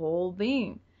are a whole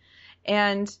being.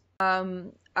 And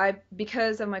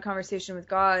because of my conversation with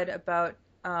God about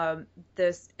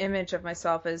this image of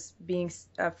myself as being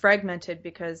fragmented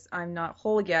because I'm not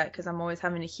whole yet, because I'm always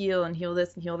having to heal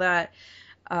this and heal that,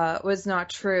 was not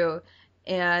true.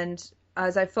 And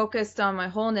as I focused on my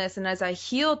wholeness, and as I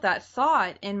healed that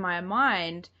thought in my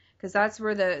mind, because that's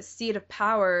where the seat of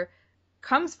power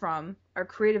comes from, our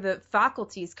creative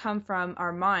faculties come from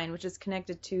our mind, which is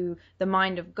connected to the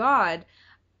mind of God.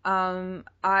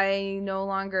 I no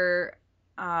longer,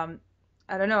 I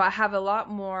don't know, I have a lot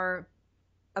more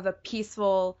of a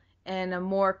peaceful and a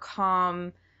more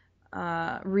calm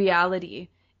reality.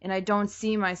 And I don't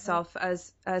see myself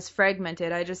as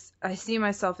fragmented. I see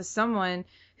myself as someone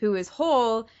who is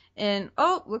whole, and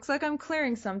looks like I'm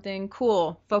clearing something.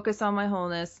 Cool. Focus on my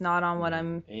wholeness, not on what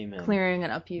I'm clearing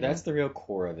and upheaving. That's the real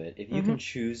core of it. If you can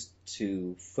choose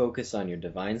to focus on your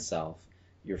divine self,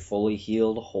 your fully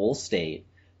healed, whole state,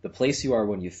 the place you are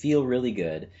when you feel really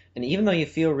good, and even though you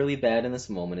feel really bad in this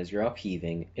moment as you're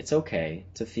upheaving, it's okay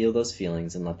to feel those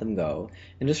feelings and let them go,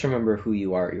 and just remember who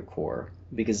you are at your core,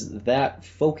 because that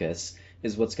focus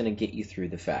is what's going to get you through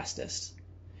the fastest.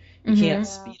 You can't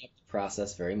speed up the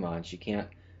process very much.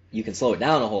 You can slow it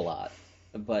down a whole lot,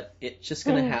 but it's just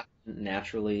going to happen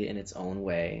naturally in its own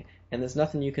way, and there's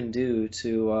nothing you can do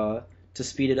to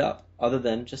speed it up other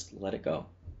than just let it go,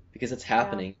 because it's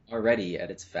happening already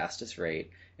at its fastest rate,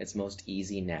 its most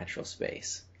easy, natural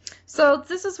space. So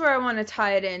this is where I want to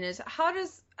tie it in, is how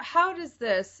does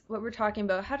this, what we're talking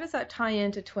about, how does that tie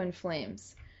into twin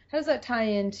flames? How does that tie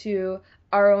into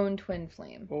our own twin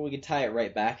flame? Well, we could tie it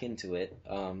right back into it,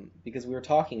 because we were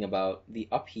talking about the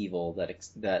upheaval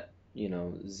that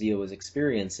Zeah was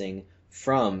experiencing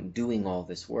from doing all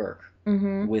this work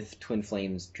with Twin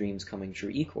Flames Dreams Coming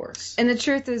True eCourse. And the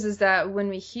truth is that when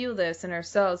we heal this in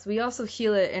ourselves, we also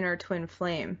heal it in our twin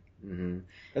flame.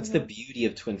 That's the beauty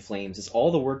of Twin Flames, is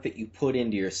all the work that you put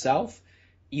into yourself,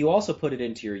 you also put it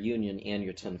into your union and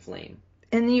your twin flame.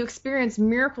 And you experience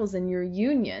miracles in your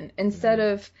union instead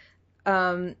of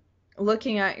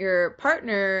looking at your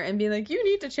partner and being like, you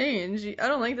need to change. I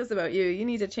don't like this about you. You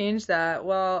need to change that.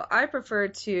 Well, I prefer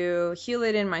to heal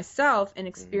it in myself and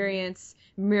experience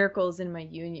miracles in my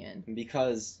union.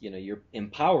 Because, you're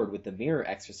empowered with the mirror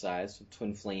exercise with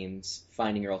Twin Flames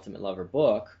Finding Your Ultimate Lover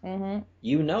book.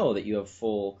 You know that you have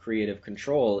full creative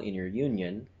control in your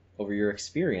union over your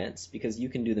experience, because you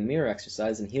can do the mirror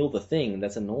exercise and heal the thing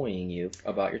that's annoying you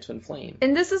about your twin flame.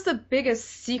 And this is the biggest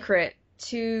secret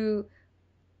to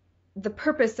the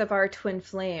purpose of our twin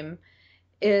flame,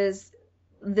 is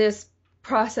this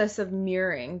process of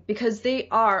mirroring, because they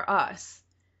are us.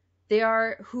 They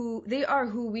are who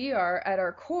we are at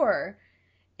our core.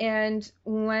 And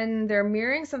when they're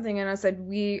mirroring something in us that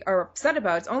we are upset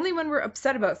about, it's only when we're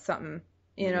upset about something,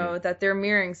 that they're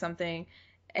mirroring something.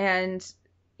 And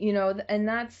and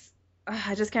that's,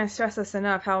 I just can't stress this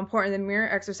enough, how important the mirror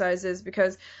exercise is,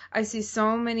 because I see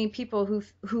so many people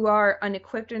who are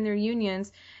unequipped in their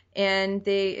unions, and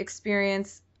they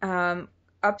experience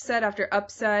upset after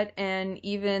upset, and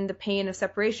even the pain of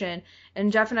separation.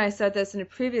 And Jeff and I said this in a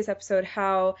previous episode,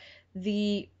 how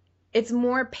it's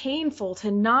more painful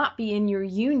to not be in your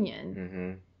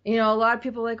union. A lot of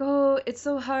people are like, oh, it's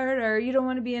so hard, or you don't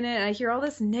want to be in it. And I hear all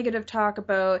this negative talk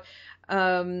about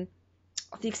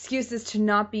the excuses to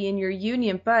not be in your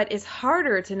union, but it's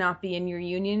harder to not be in your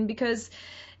union because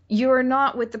you're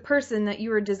not with the person that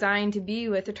you were designed to be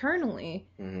with eternally.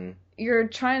 You're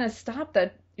trying to stop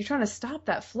You're trying to stop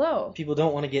that flow. People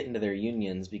don't want to get into their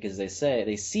unions because they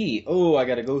see, oh, I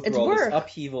got to go through It's all this work.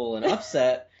 upheaval and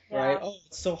upset, Yeah. right? Oh,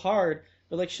 it's so hard.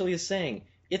 But like Shaleia is saying,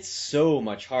 it's so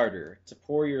much harder to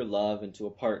pour your love into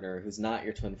a partner who's not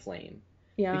your twin flame.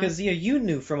 Yeah. Because Zeah, you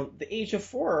knew from the age of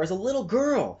 4 as a little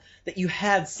girl that you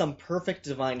had some perfect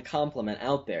divine complement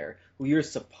out there who you're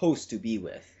supposed to be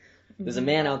with. There's a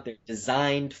man out there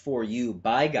designed for you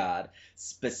by God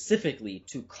specifically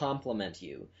to complement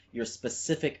you, your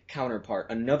specific counterpart,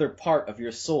 another part of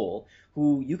your soul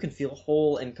who you can feel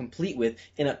whole and complete with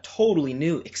in a totally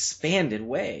new, expanded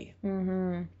way.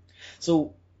 Mm-hmm.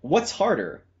 So what's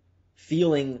harder?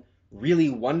 Feeling really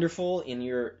wonderful in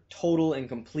your total and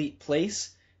complete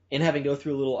place and having to go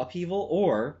through a little upheaval,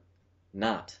 or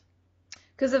not?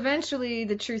 Because eventually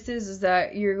the truth is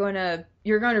that you're gonna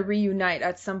reunite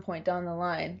at some point down the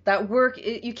line. That work,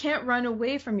 you can't run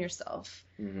away from yourself.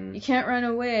 Mm-hmm. You can't run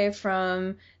away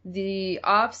from the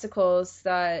obstacles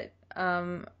that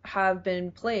have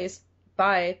been placed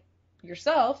by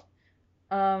yourself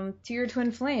to your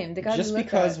twin flame. They gotta Just be looked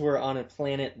because at. we're on a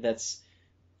planet that's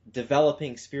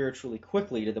developing spiritually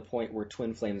quickly to the point where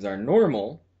twin flames are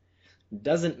normal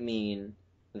doesn't mean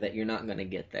that you're not going to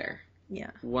get there. Yeah.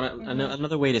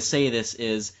 Another way to say this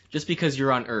is just because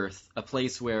you're on Earth, a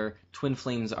place where twin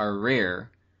flames are rare,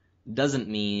 doesn't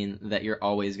mean that you're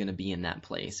always going to be in that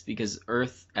place, because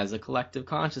Earth as a collective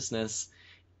consciousness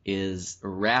is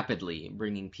rapidly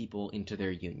bringing people into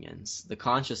their unions. The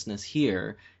consciousness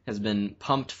here has been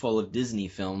pumped full of Disney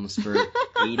films for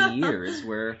 80 years,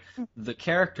 where the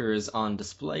characters on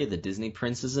display, the Disney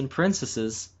princes and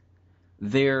princesses,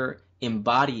 they're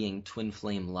embodying twin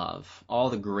flame love.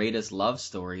 All the greatest love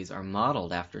stories are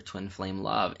modeled after twin flame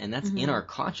love, and that's in our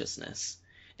consciousness.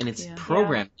 And it's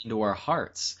programmed into our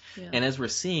hearts. Yeah. And as we're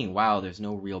seeing, wow, there's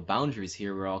no real boundaries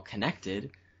here, we're all connected,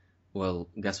 well,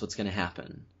 guess what's going to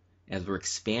happen? As we're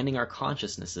expanding our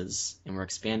consciousnesses and we're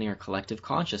expanding our collective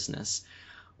consciousness,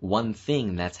 one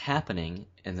thing that's happening,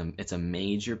 and it's a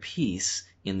major piece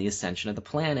in the ascension of the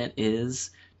planet,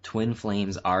 is twin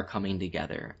flames are coming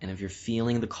together. And if you're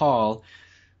feeling the call,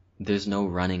 there's no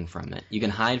running from it. You can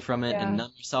hide from it and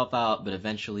numb yourself out, but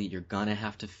eventually you're going to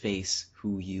have to face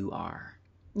who you are.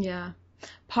 Yeah.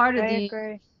 Part of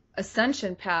the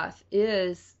ascension path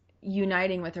is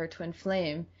uniting with our twin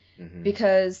flame,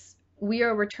 because we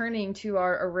are returning to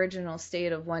our original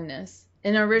state of oneness.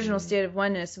 In our original state of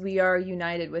oneness, we are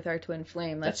united with our twin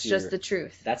flame. That's just the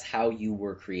truth. That's how you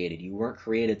were created. You weren't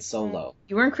created solo.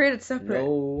 You weren't created separate.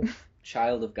 No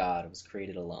child of God was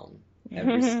created alone.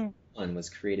 Every one was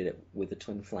created with a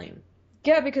twin flame.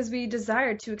 Yeah, because we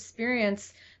desired to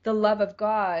experience the love of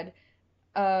God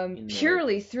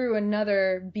purely through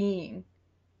another being,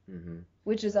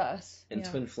 which is us. And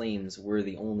twin flames were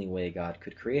the only way God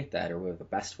could create that, or were the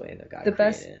best way that God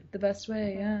created. The best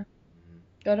way, yeah.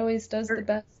 God always does the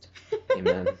best.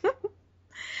 Amen.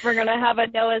 We're going to have a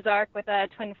Noah's Ark with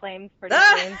twin flames pretty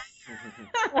soon.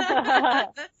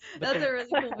 That's a really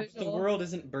cool visual. The world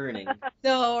isn't burning.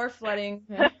 No, or flooding.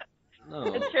 Yeah.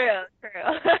 No. It's true.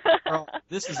 Well,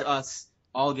 this is us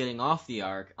all getting off the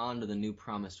ark onto the new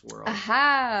promised world.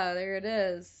 Aha, there it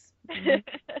is.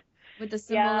 With the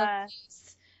symbol of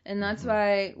peace. And that's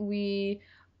why we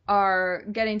are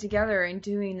getting together and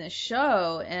doing this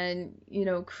show and,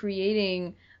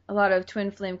 creating a lot of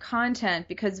twin flame content,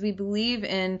 because we believe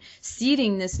in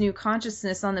seeding this new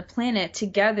consciousness on the planet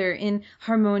together in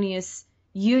harmonious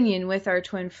union with our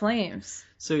twin flames.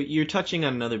 So you're touching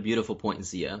on another beautiful point,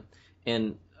 Zeah.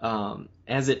 And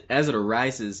as it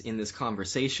arises in this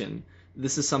conversation,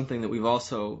 this is something that we've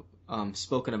also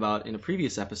spoken about in a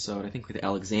previous episode, I think with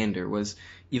Alexander, was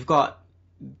you've got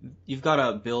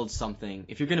to build something.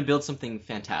 If you're going to build something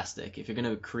fantastic, if you're going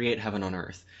to create heaven on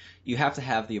earth, you have to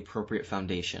have the appropriate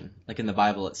foundation. Like in the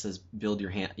Bible, it says, build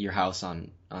your house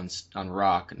on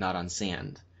rock, not on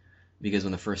sand. Because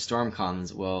when the first storm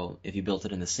comes, well, if you built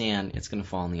it in the sand, it's going to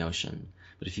fall in the ocean.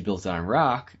 But if you built it on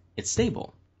rock, it's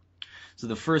stable. So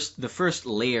the first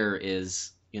layer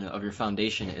is, of your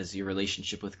foundation is your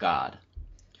relationship with God.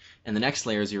 And the next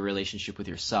layer is your relationship with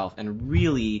yourself. And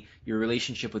really, your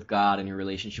relationship with God and your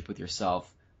relationship with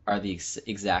yourself are the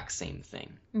exact same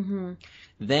thing. Mm-hmm.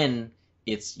 Then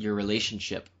it's your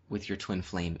relationship with your twin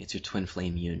flame. It's your twin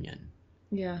flame union.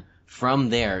 Yeah. From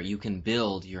there, you can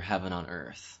build your heaven on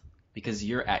earth, because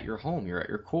you're at your home. You're at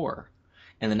your core.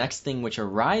 And the next thing which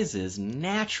arises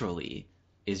naturally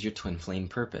is your twin flame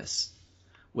purpose.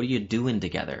 What are you doing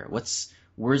together?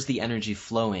 Where's the energy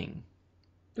flowing?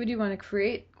 What do you want to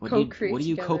create? What do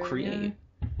you co-create?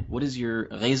 Yeah. What is your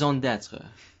raison d'être?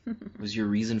 What is your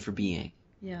reason for being?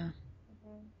 Yeah.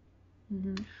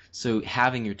 Mm-hmm. So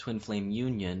having your twin flame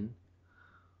union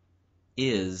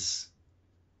is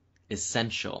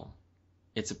essential.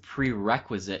 It's a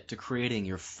prerequisite to creating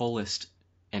your fullest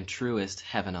and truest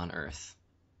heaven on earth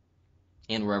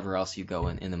and wherever else you go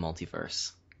in the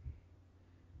multiverse.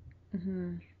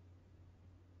 Mm-hmm.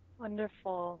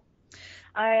 Wonderful.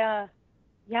 I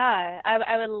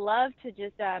would love to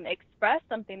just express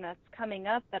something that's coming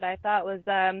up that I thought was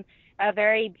a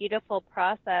very beautiful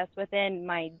process within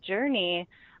my journey,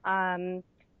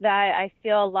 that I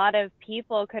feel a lot of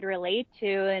people could relate to,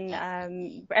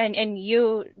 and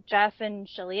you, Jeff and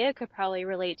Shaleia, could probably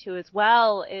relate to as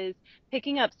well, is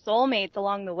picking up soulmates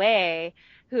along the way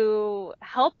who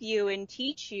help you and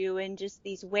teach you in just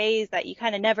these ways that you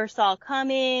kind of never saw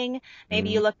coming. Maybe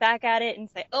you look back at it and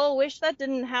say, oh, wish that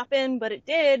didn't happen, but it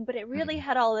did. But it really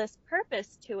had all this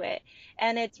purpose to it.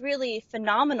 And it's really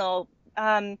phenomenal.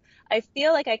 I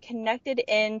feel like I connected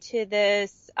into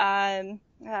this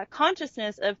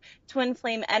consciousness of twin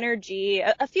flame energy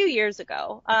a few years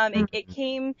ago. It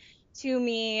came to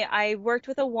me. I worked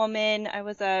with a woman. I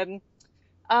was an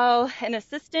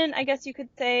assistant, I guess you could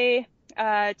say,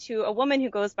 to a woman who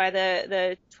goes by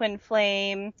the twin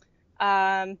flame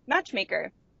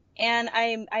matchmaker. And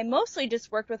I mostly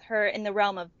just worked with her in the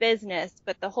realm of business,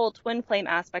 but the whole twin flame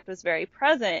aspect was very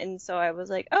present. And so I was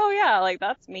like, oh yeah, like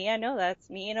that's me. I know that's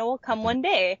me, and it will come one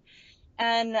day.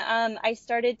 And I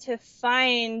started to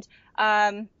find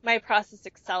my process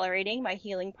accelerating, my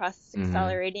healing process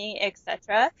accelerating,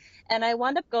 etc. And I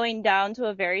wound up going down to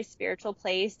a very spiritual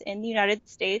place in the United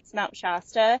States, Mount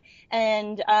Shasta,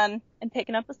 and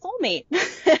picking up a soulmate.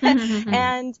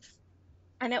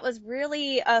 And it was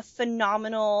really a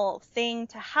phenomenal thing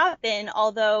to happen,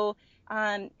 although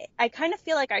I kind of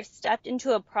feel like I stepped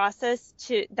into a process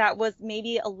that was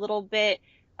maybe a little bit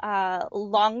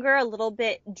longer, a little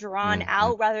bit drawn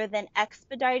out rather than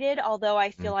expedited, although I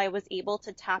feel I was able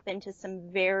to tap into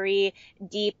some very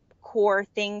deep core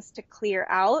things to clear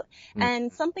out.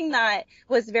 And something that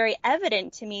was very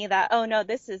evident to me that, oh no,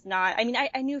 this is not, I mean,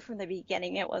 I knew from the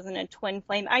beginning it wasn't a twin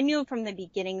flame. I knew from the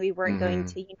beginning we weren't going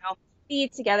to, be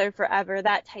together forever,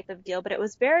 that type of deal. But it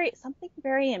was something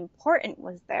very important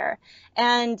was there.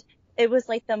 And it was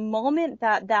like the moment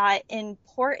that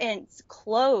importance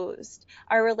closed,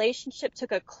 our relationship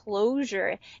took a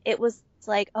closure. It was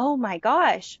like, oh my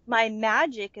gosh, my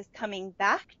magic is coming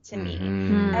back to me.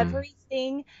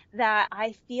 Everything that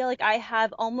I feel like I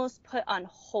have almost put on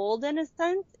hold in a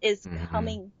sense is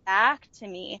coming back to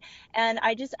me. And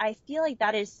I feel like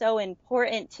that is so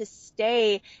important to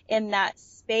stay in that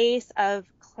space of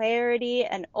clarity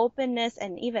and openness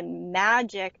and even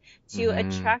magic to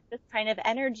attract this kind of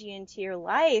energy into your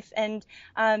life. And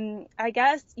I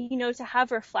guess, to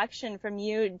have reflection from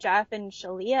you, Jeff and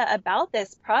Shaleia, about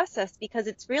this process, because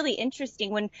it's really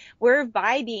interesting when we're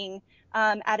vibing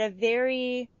at a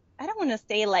very, I don't want to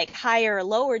say like higher or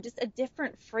lower, just a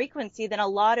different frequency than a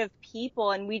lot of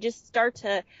people. And we just start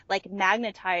to like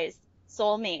magnetize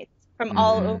soulmates from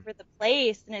all over the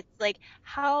place. And it's like,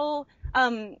 how,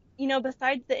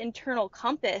 besides the internal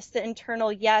compass, the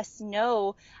internal yes,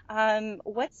 no,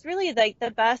 what's really like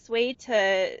the best way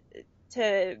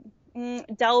to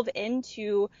delve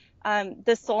into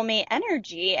the soulmate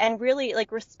energy and really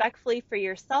like respectfully for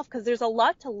yourself, because there's a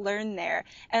lot to learn there.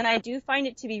 And I do find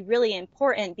it to be really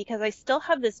important because I still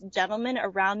have this gentleman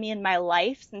around me in my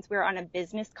life since we're on a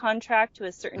business contract to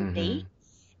a certain date.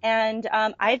 And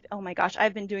oh my gosh,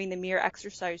 I've been doing the mirror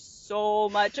exercise so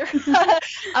much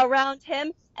around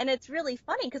him. And it's really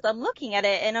funny because I'm looking at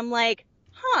it and I'm like,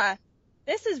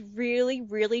 this is really,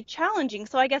 really challenging.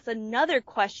 So I guess another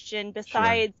question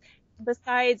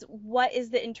besides what is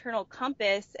the internal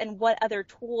compass and what other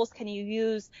tools can you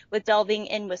use with delving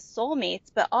in with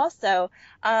soulmates, but also,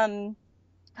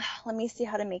 let me see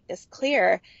how to make this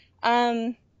clear.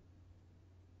 Oh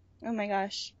my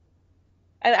gosh.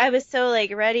 I was so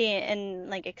like ready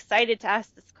and like excited to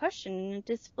ask this question, and it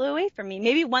just flew away from me.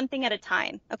 Maybe one thing at a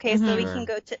time. Okay, so we can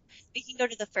go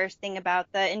to the first thing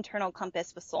about the internal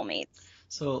compass with soulmates.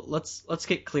 So let's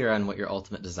get clear on what your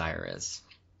ultimate desire is,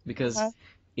 because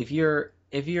if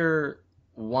you're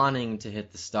wanting to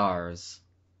hit the stars,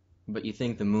 but you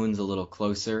think the moon's a little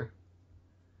closer,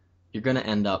 you're gonna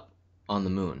end up on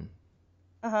the moon,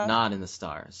 not in the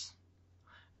stars.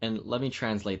 And let me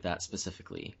translate that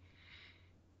specifically.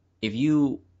 If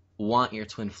you want your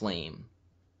twin flame,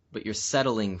 but you're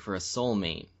settling for a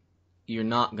soulmate, you're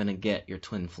not going to get your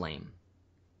twin flame.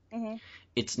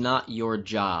 It's not your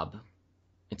job.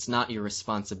 It's not your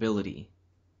responsibility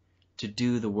to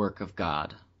do the work of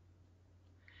God.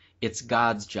 It's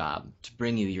God's job to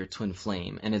bring you your twin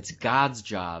flame, and it's God's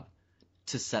job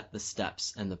to set the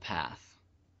steps and the path.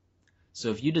 So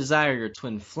if you desire your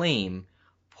twin flame,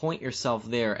 point yourself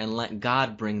there and let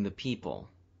God bring the people.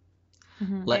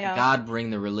 Let God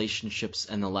bring the relationships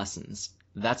and the lessons.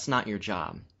 That's not your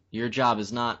job. Your job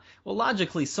is not, well,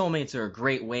 logically, soulmates are a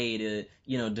great way to,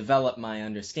 develop my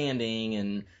understanding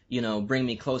and, bring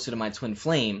me closer to my twin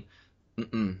flame.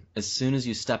 As soon as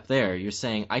you step there, you're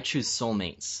saying, I choose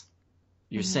soulmates.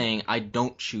 You're saying, I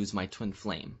don't choose my twin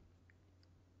flame.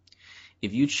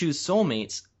 If you choose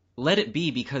soulmates, let it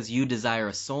be because you desire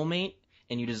a soulmate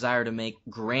and you desire to make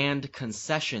grand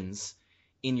concessions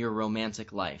in your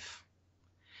romantic life.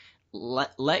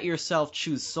 Let yourself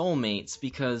choose soulmates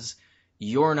because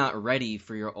you're not ready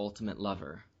for your ultimate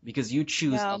lover, because you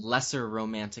choose a lesser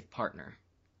romantic partner.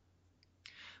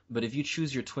 But if you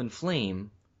choose your twin flame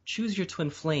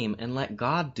and let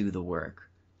God do the work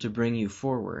to bring you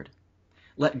forward.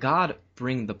 Let God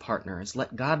bring the partners.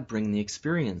 Let God bring the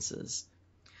experiences.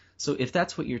 So if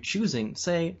that's what you're choosing,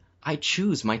 say, I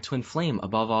choose my twin flame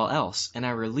above all else, and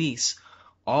I release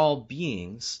all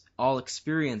beings, all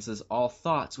experiences, all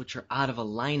thoughts which are out of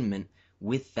alignment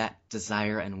with that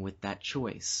desire and with that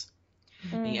choice.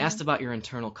 And you asked about your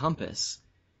internal compass.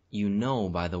 You know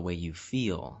by the way you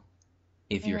feel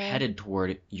if you're headed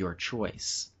toward your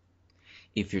choice.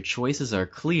 If your choices are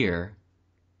clear,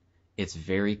 it's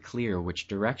very clear which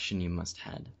direction you must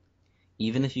head.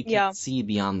 Even if you can't see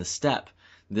beyond the step.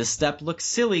 This step looks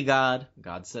silly, God.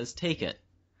 God says, take it.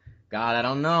 God, I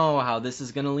don't know how this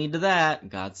is going to lead to that.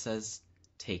 God says,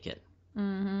 take it.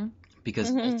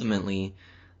 Because ultimately,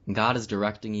 God is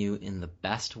directing you in the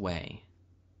best way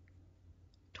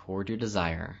toward your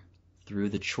desire through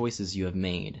the choices you have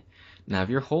made. Now, if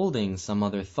you're holding some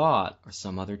other thought or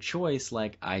some other choice,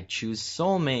 like I choose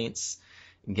soulmates,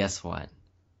 guess what?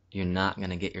 You're not going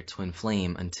to get your twin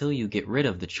flame until you get rid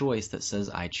of the choice that says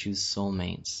I choose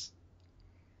soulmates.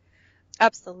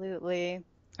 Absolutely.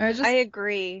 I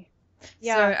agree.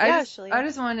 Yeah, I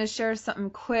just wanted to share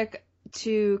something quick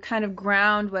to kind of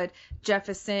ground what Jeff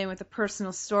is saying with a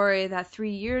personal story that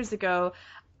 3 years ago,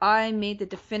 I made the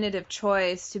definitive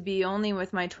choice to be only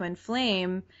with my twin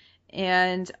flame,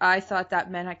 and I thought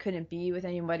that meant I couldn't be with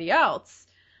anybody else.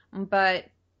 But,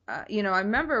 I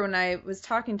remember when I was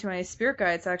talking to my spirit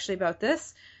guides actually about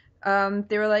this,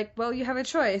 they were like, well, you have a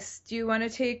choice. Do you want to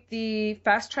take the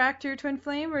fast track to your twin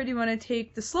flame, or do you want to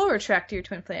take the slower track to your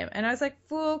twin flame? And I was like,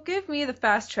 fool, give me the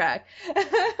fast track.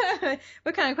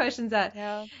 What kind of question is that?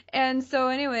 Yeah. And so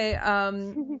anyway,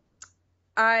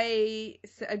 I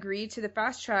agreed to the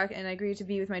fast track and I agreed to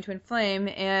be with my twin flame.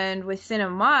 And within a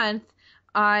month,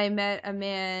 I met a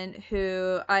man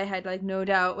who I had no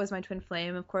doubt was my twin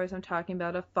flame. Of course, I'm talking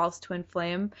about a false twin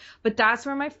flame, but that's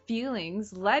where my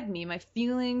feelings led me. My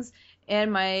feelings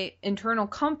and my internal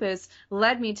compass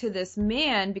led me to this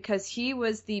man because he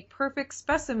was the perfect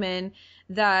specimen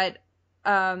that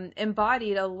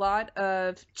embodied a lot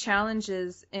of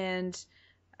challenges and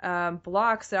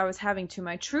blocks that I was having to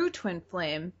my true twin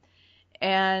flame.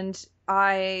 And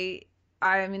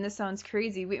I mean, this sounds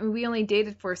crazy. We only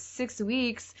dated for 6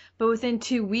 weeks, but within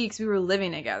 2 weeks we were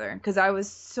living together because I was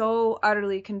so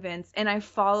utterly convinced, and I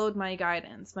followed my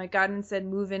guidance. My guidance said,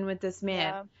 move in with this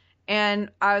man. Yeah. And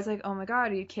I was like, oh my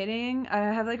God, are you kidding?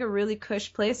 I have a really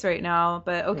cush place right now,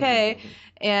 but okay.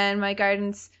 And my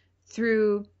guidance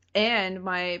and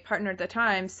my partner at the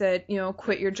time said,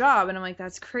 quit your job. And I'm like,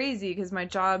 that's crazy because my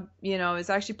job, is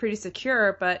actually pretty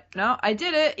secure. But no, I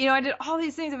did it. I did all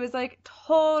these things. It was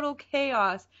total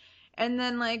chaos. And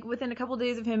then within a couple of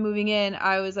days of him moving in,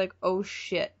 I was like, oh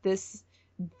shit, this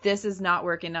is not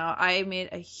working out. I made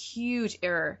a huge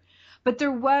error. But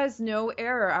there was no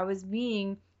error. I was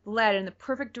being led in the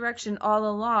perfect direction all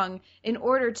along in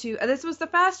order to, this was the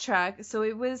fast track. So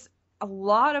it was a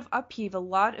lot of upheaval, a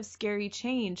lot of scary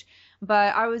change,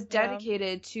 but I was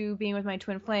dedicated to being with my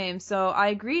twin flame, so I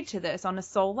agreed to this on a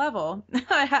soul level.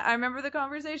 I remember the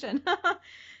conversation.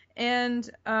 And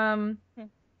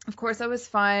of course I was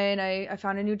fine. I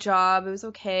found a new job. It was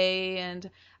okay, and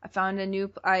I found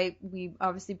we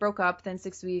obviously broke up within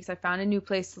 6 weeks. I found a new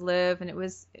place to live, and it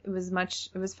was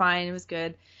fine. It was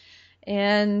good.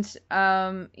 And,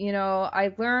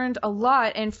 I learned a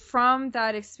lot. And from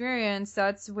that experience,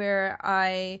 that's where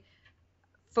I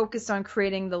focused on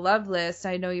creating the love list.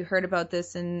 I know you heard about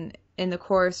this in the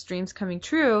course, Dreams Coming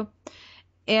True.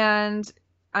 And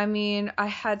I mean, I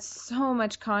had so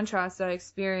much contrast that I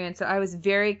experienced that I was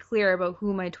very clear about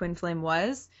who my twin flame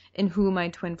was and who my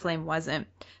twin flame wasn't.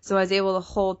 So I was able to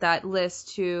hold that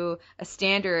list to a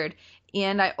standard.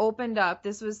 And I opened up,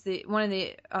 this was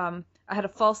I had a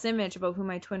false image about who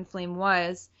my twin flame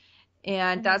was,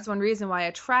 and that's one reason why I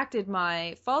attracted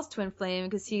my false twin flame,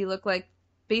 because he looked like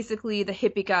basically the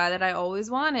hippie guy that I always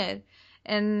wanted.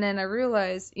 And then I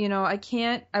realized,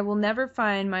 I will never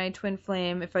find my twin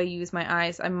flame if I use my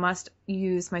eyes. I must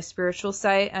use my spiritual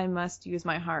sight. I must use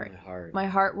my heart. My heart. My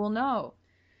heart will know.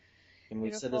 And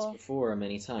we've said this Beautiful. before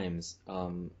many times.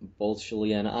 Both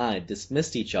Shaleia and I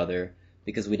dismissed each other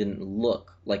because we didn't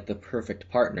look like the perfect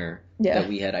partner that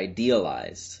we had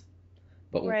idealized.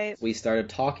 But when Right. we started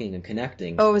talking and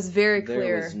connecting, Oh, it was very there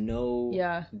clear. was no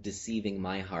Yeah. deceiving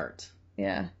my heart.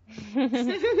 Yeah.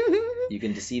 You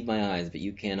can deceive my eyes, but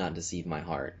you cannot deceive my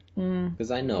heart.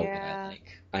 Because I know what I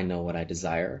like. I know what I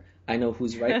desire. I know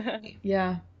who's right for me.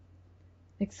 Yeah.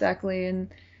 Exactly.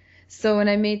 And so when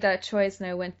I made that choice and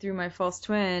I went through my false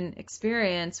twin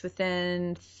experience,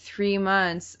 within 3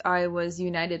 months, I was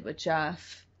united with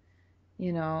Jeff,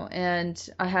 and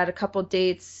I had a couple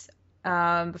dates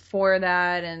before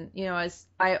that. And, as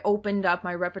I opened up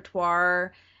my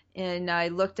repertoire and I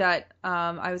looked at,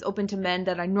 I was open to men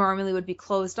that I normally would be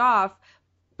closed off,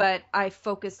 but I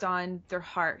focused on their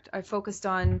heart. I focused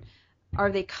on,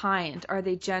 are they kind? Are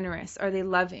they generous? Are they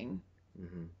loving?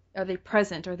 Mm-hmm. Are they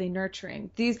present? Are they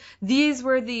nurturing? These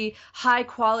were the high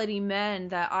quality men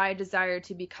that I desired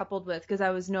to be coupled with, because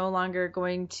I was no longer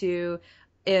going to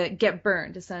get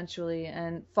burned, essentially,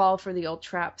 and fall for the old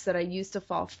traps that I used to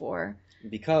fall for.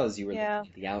 Because you were looking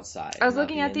at the outside. I was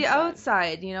looking at the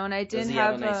outside, and I didn't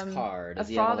have a nice car? a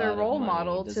father role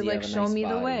model to show me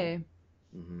the way.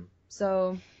 Mm-hmm.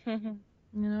 So,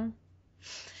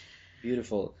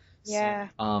 Beautiful. Yeah.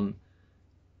 So,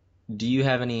 do you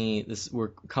have any?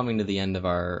 We're coming to the end of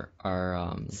our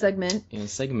segment.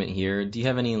 Segment here. Do you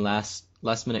have any last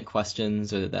minute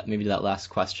questions, or that last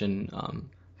question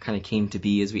kind of came to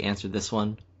be as we answered this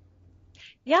one?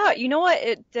 Yeah, you know what,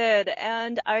 it did.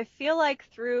 And I feel like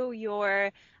through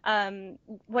your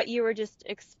what you were just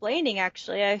explaining,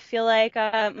 actually, I feel like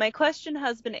my question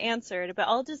has been answered, but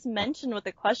I'll just mention what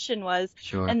the question was.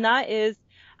 Sure. And that is,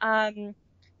 I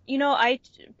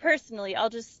personally,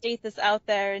 I'll just state this out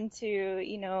there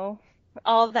into,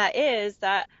 all that is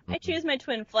that I choose my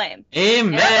twin flame.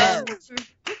 Amen.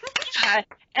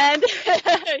 And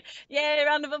yay,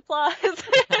 round of applause.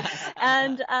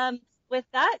 And with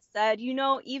that said,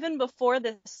 even before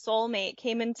the soulmate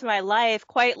came into my life,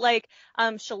 quite like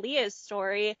Shaleia's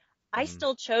story, I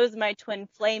still chose my twin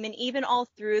flame. And even all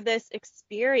through this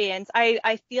experience,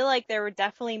 I feel like there were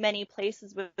definitely many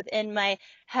places within my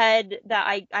head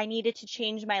that I needed to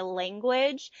change my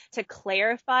language to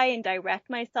clarify and direct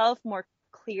myself more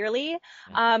clearly.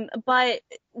 But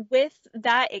with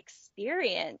that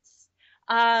experience,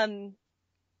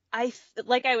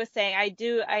 like I was saying,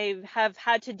 I have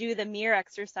had to do the mirror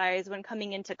exercise when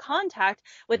coming into contact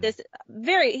with this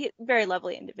very, very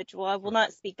lovely individual. I will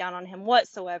not speak down on him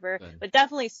whatsoever, but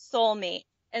definitely soulmate.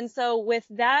 And so with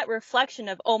that reflection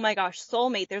of, oh my gosh,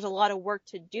 soulmate, there's a lot of work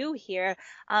to do here.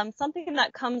 Something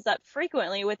that comes up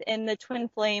frequently within the twin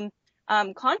flame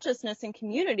consciousness and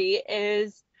community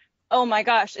is, oh my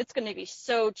gosh, it's going to be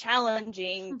so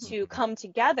challenging to come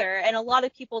together. And a lot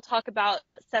of people talk about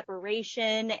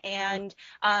separation and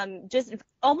just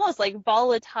almost like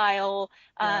volatile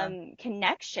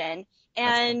connection.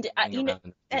 And,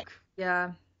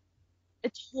 yeah.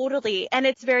 Totally. And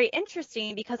it's very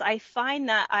interesting because I find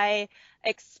that I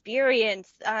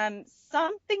experience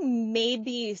something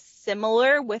maybe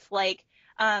similar with like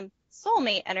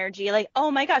soulmate energy, like, oh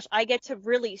my gosh, I get to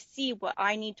really see what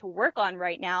I need to work on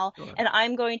right now. Sure. And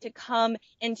I'm going to come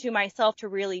into myself to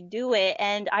really do it.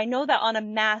 And I know that on a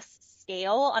mass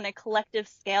scale, on a collective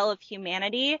scale of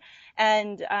humanity,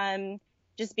 and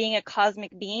just being a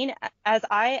cosmic being, as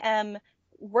I am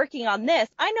working on this,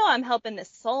 I know I'm helping this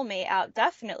soulmate out,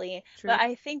 definitely. True. But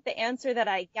I think the answer that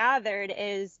I gathered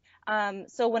is,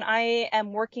 so when I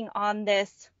am working on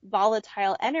this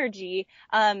volatile energy,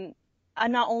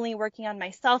 I'm not only working on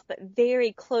myself, but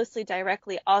very closely,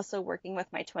 directly also working with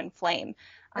my twin flame.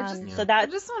 I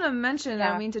just want to mention, I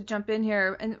don't mean to jump in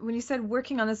here, and when you said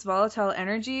working on this volatile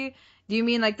energy, do you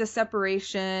mean like the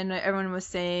separation everyone was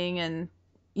saying, and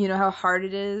how hard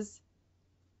it is?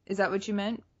 Is that what you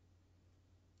meant?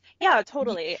 Yeah,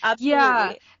 totally. Absolutely.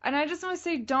 Yeah, and I just want to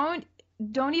say, don't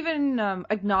even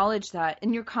acknowledge that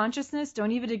in your consciousness.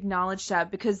 Don't even acknowledge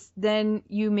that, because then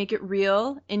you make it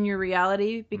real in your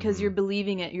reality, because you're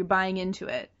believing it, you're buying into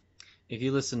it. If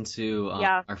you listen to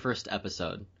our first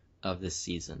episode of this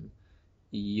season,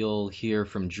 you'll hear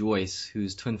from Joyce,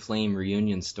 whose twin flame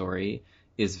reunion story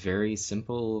is very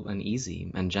simple and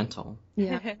easy and gentle.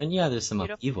 Yeah. And there's some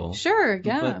upheaval. Sure,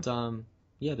 yeah. But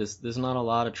there's not a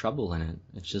lot of trouble in it.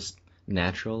 It's just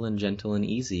natural and gentle and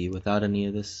easy without any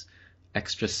of this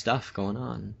extra stuff going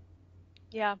on.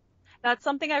 Yeah. That's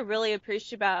something I really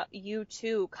appreciate about you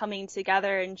two coming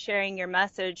together and sharing your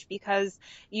message, because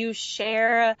you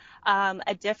share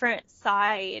a different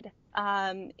side.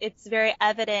 It's very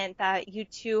evident that you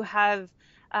two have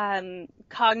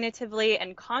cognitively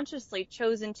and consciously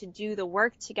chosen to do the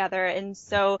work together. And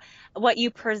so what you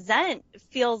present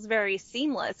feels very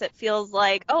seamless. It feels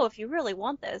like, oh, if you really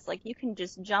want this, like you can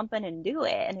just jump in and do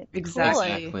it, and it's cool and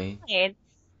Exactly. Exactly. fine.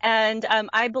 And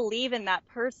I believe in that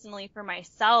personally for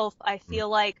myself. I feel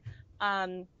like,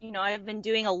 I've been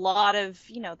doing a lot of,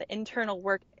 the internal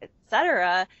work,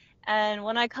 etc. And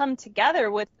when I come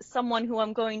together with someone who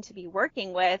I'm going to be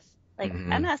working with, like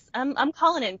Mm-hmm. I'm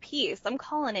calling in peace. I'm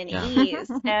calling in Yeah.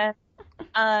 ease.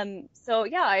 And so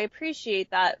yeah, I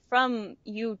appreciate that from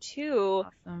you too.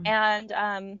 Awesome.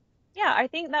 And yeah, I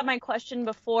think that my question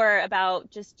before about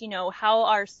just, how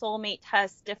are soulmate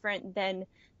tests different than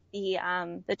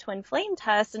the twin flame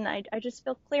test, and I just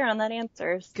feel clear on that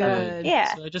answer. So Good. Good.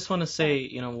 yeah. So I just want to say,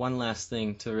 one last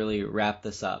thing to really wrap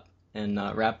this up and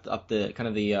wrap up the kind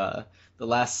of the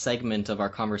last segment of our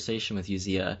conversation with you,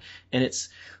 Zia. And it's,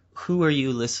 who are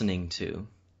you listening to?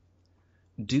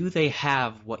 Do they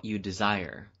have what you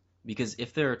desire? Because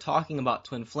if they're talking about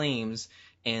twin flames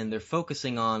and they're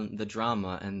focusing on the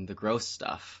drama and the gross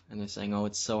stuff, and they're saying, oh,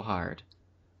 it's so hard.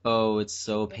 Oh, it's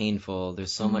so painful.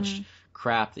 There's so much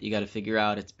crap that you got to figure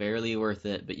out. It's barely worth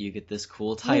it, but you get this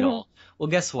cool title. Well,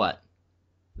 guess what?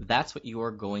 That's what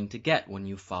you're going to get when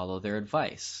you follow their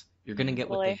advice. You're going to get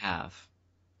what they Boy, have.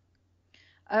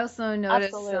 I also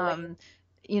notice, absolutely.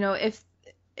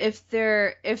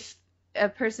 if a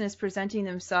person is presenting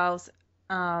themselves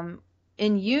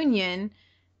in union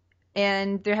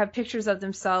and they have pictures of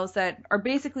themselves that are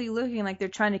basically looking like they're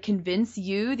trying to convince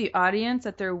you, the audience,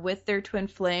 that they're with their twin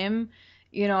flame,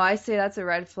 I say that's a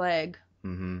red flag.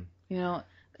 Mm-hmm.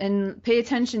 And pay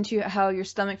attention to how your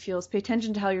stomach feels. Pay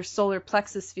attention to how your solar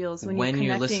plexus feels when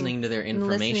You're listening to their and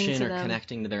listening information to or them.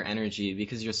 connecting to their energy,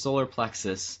 because your solar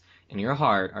plexus and your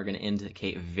heart are going to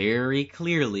indicate very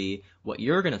clearly what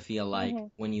you're going to feel like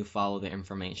when you follow the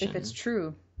information. If it's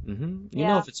true. You know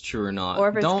Yeah. if it's true or not. Or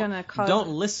if it's gonna cause... Don't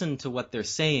listen to what they're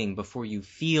saying before you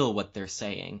feel what they're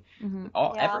saying.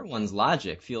 Yeah. Everyone's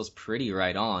logic feels pretty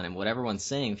right on, and what everyone's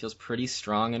saying feels pretty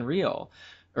strong and real.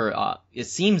 Or it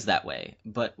seems that way.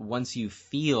 But once you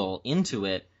feel into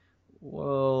it,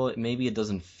 well, maybe it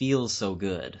doesn't feel so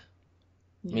good.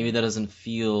 Yeah. Maybe that doesn't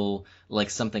feel like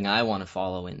something I want to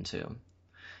follow into.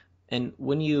 And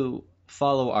when you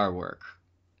follow our work,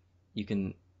 you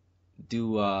can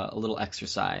do a little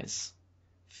exercise.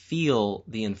 Feel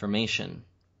the information.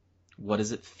 What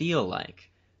does it feel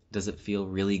like? Does it feel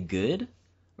really good?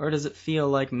 Or does it feel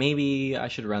like maybe I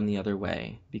should run the other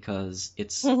way because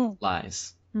it's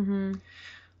lies?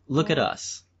 Look at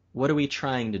us. What are we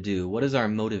trying to do? What is our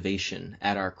motivation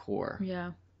at our core?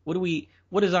 Yeah.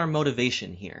 What is our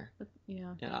motivation here?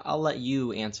 Yeah. I'll let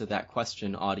you answer that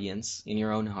question, audience, in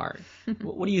your own heart.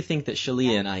 What do you think that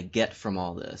Shaleia and I get from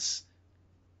all this?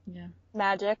 Yeah.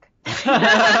 Magic.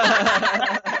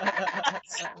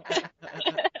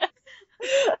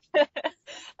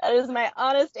 That is my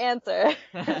honest answer.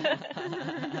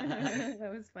 That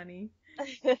was funny.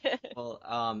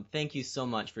 Well, thank you so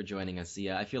much for joining us,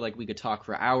 Zeah. I feel like we could talk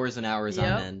for hours and hours on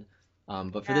end.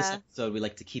 But for this episode, we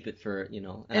like to keep it for,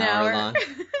 an hour long.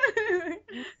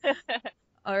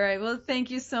 All right. Well, thank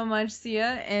you so much,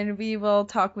 Zeah, and we will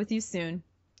talk with you soon.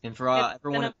 And for It's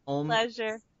everyone been at home,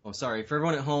 pleasure. For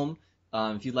everyone at home,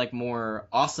 if you'd like more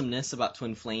awesomeness about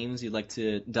Twin Flames, you'd like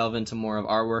to delve into more of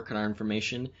our work and our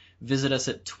information, visit us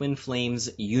at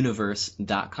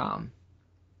twinflamesuniverse.com.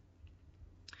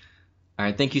 All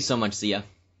right, thank you so much, Zeah.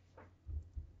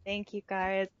 Thank you,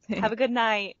 guys. Have a good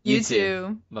night. You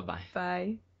too. Bye-bye.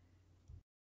 Bye.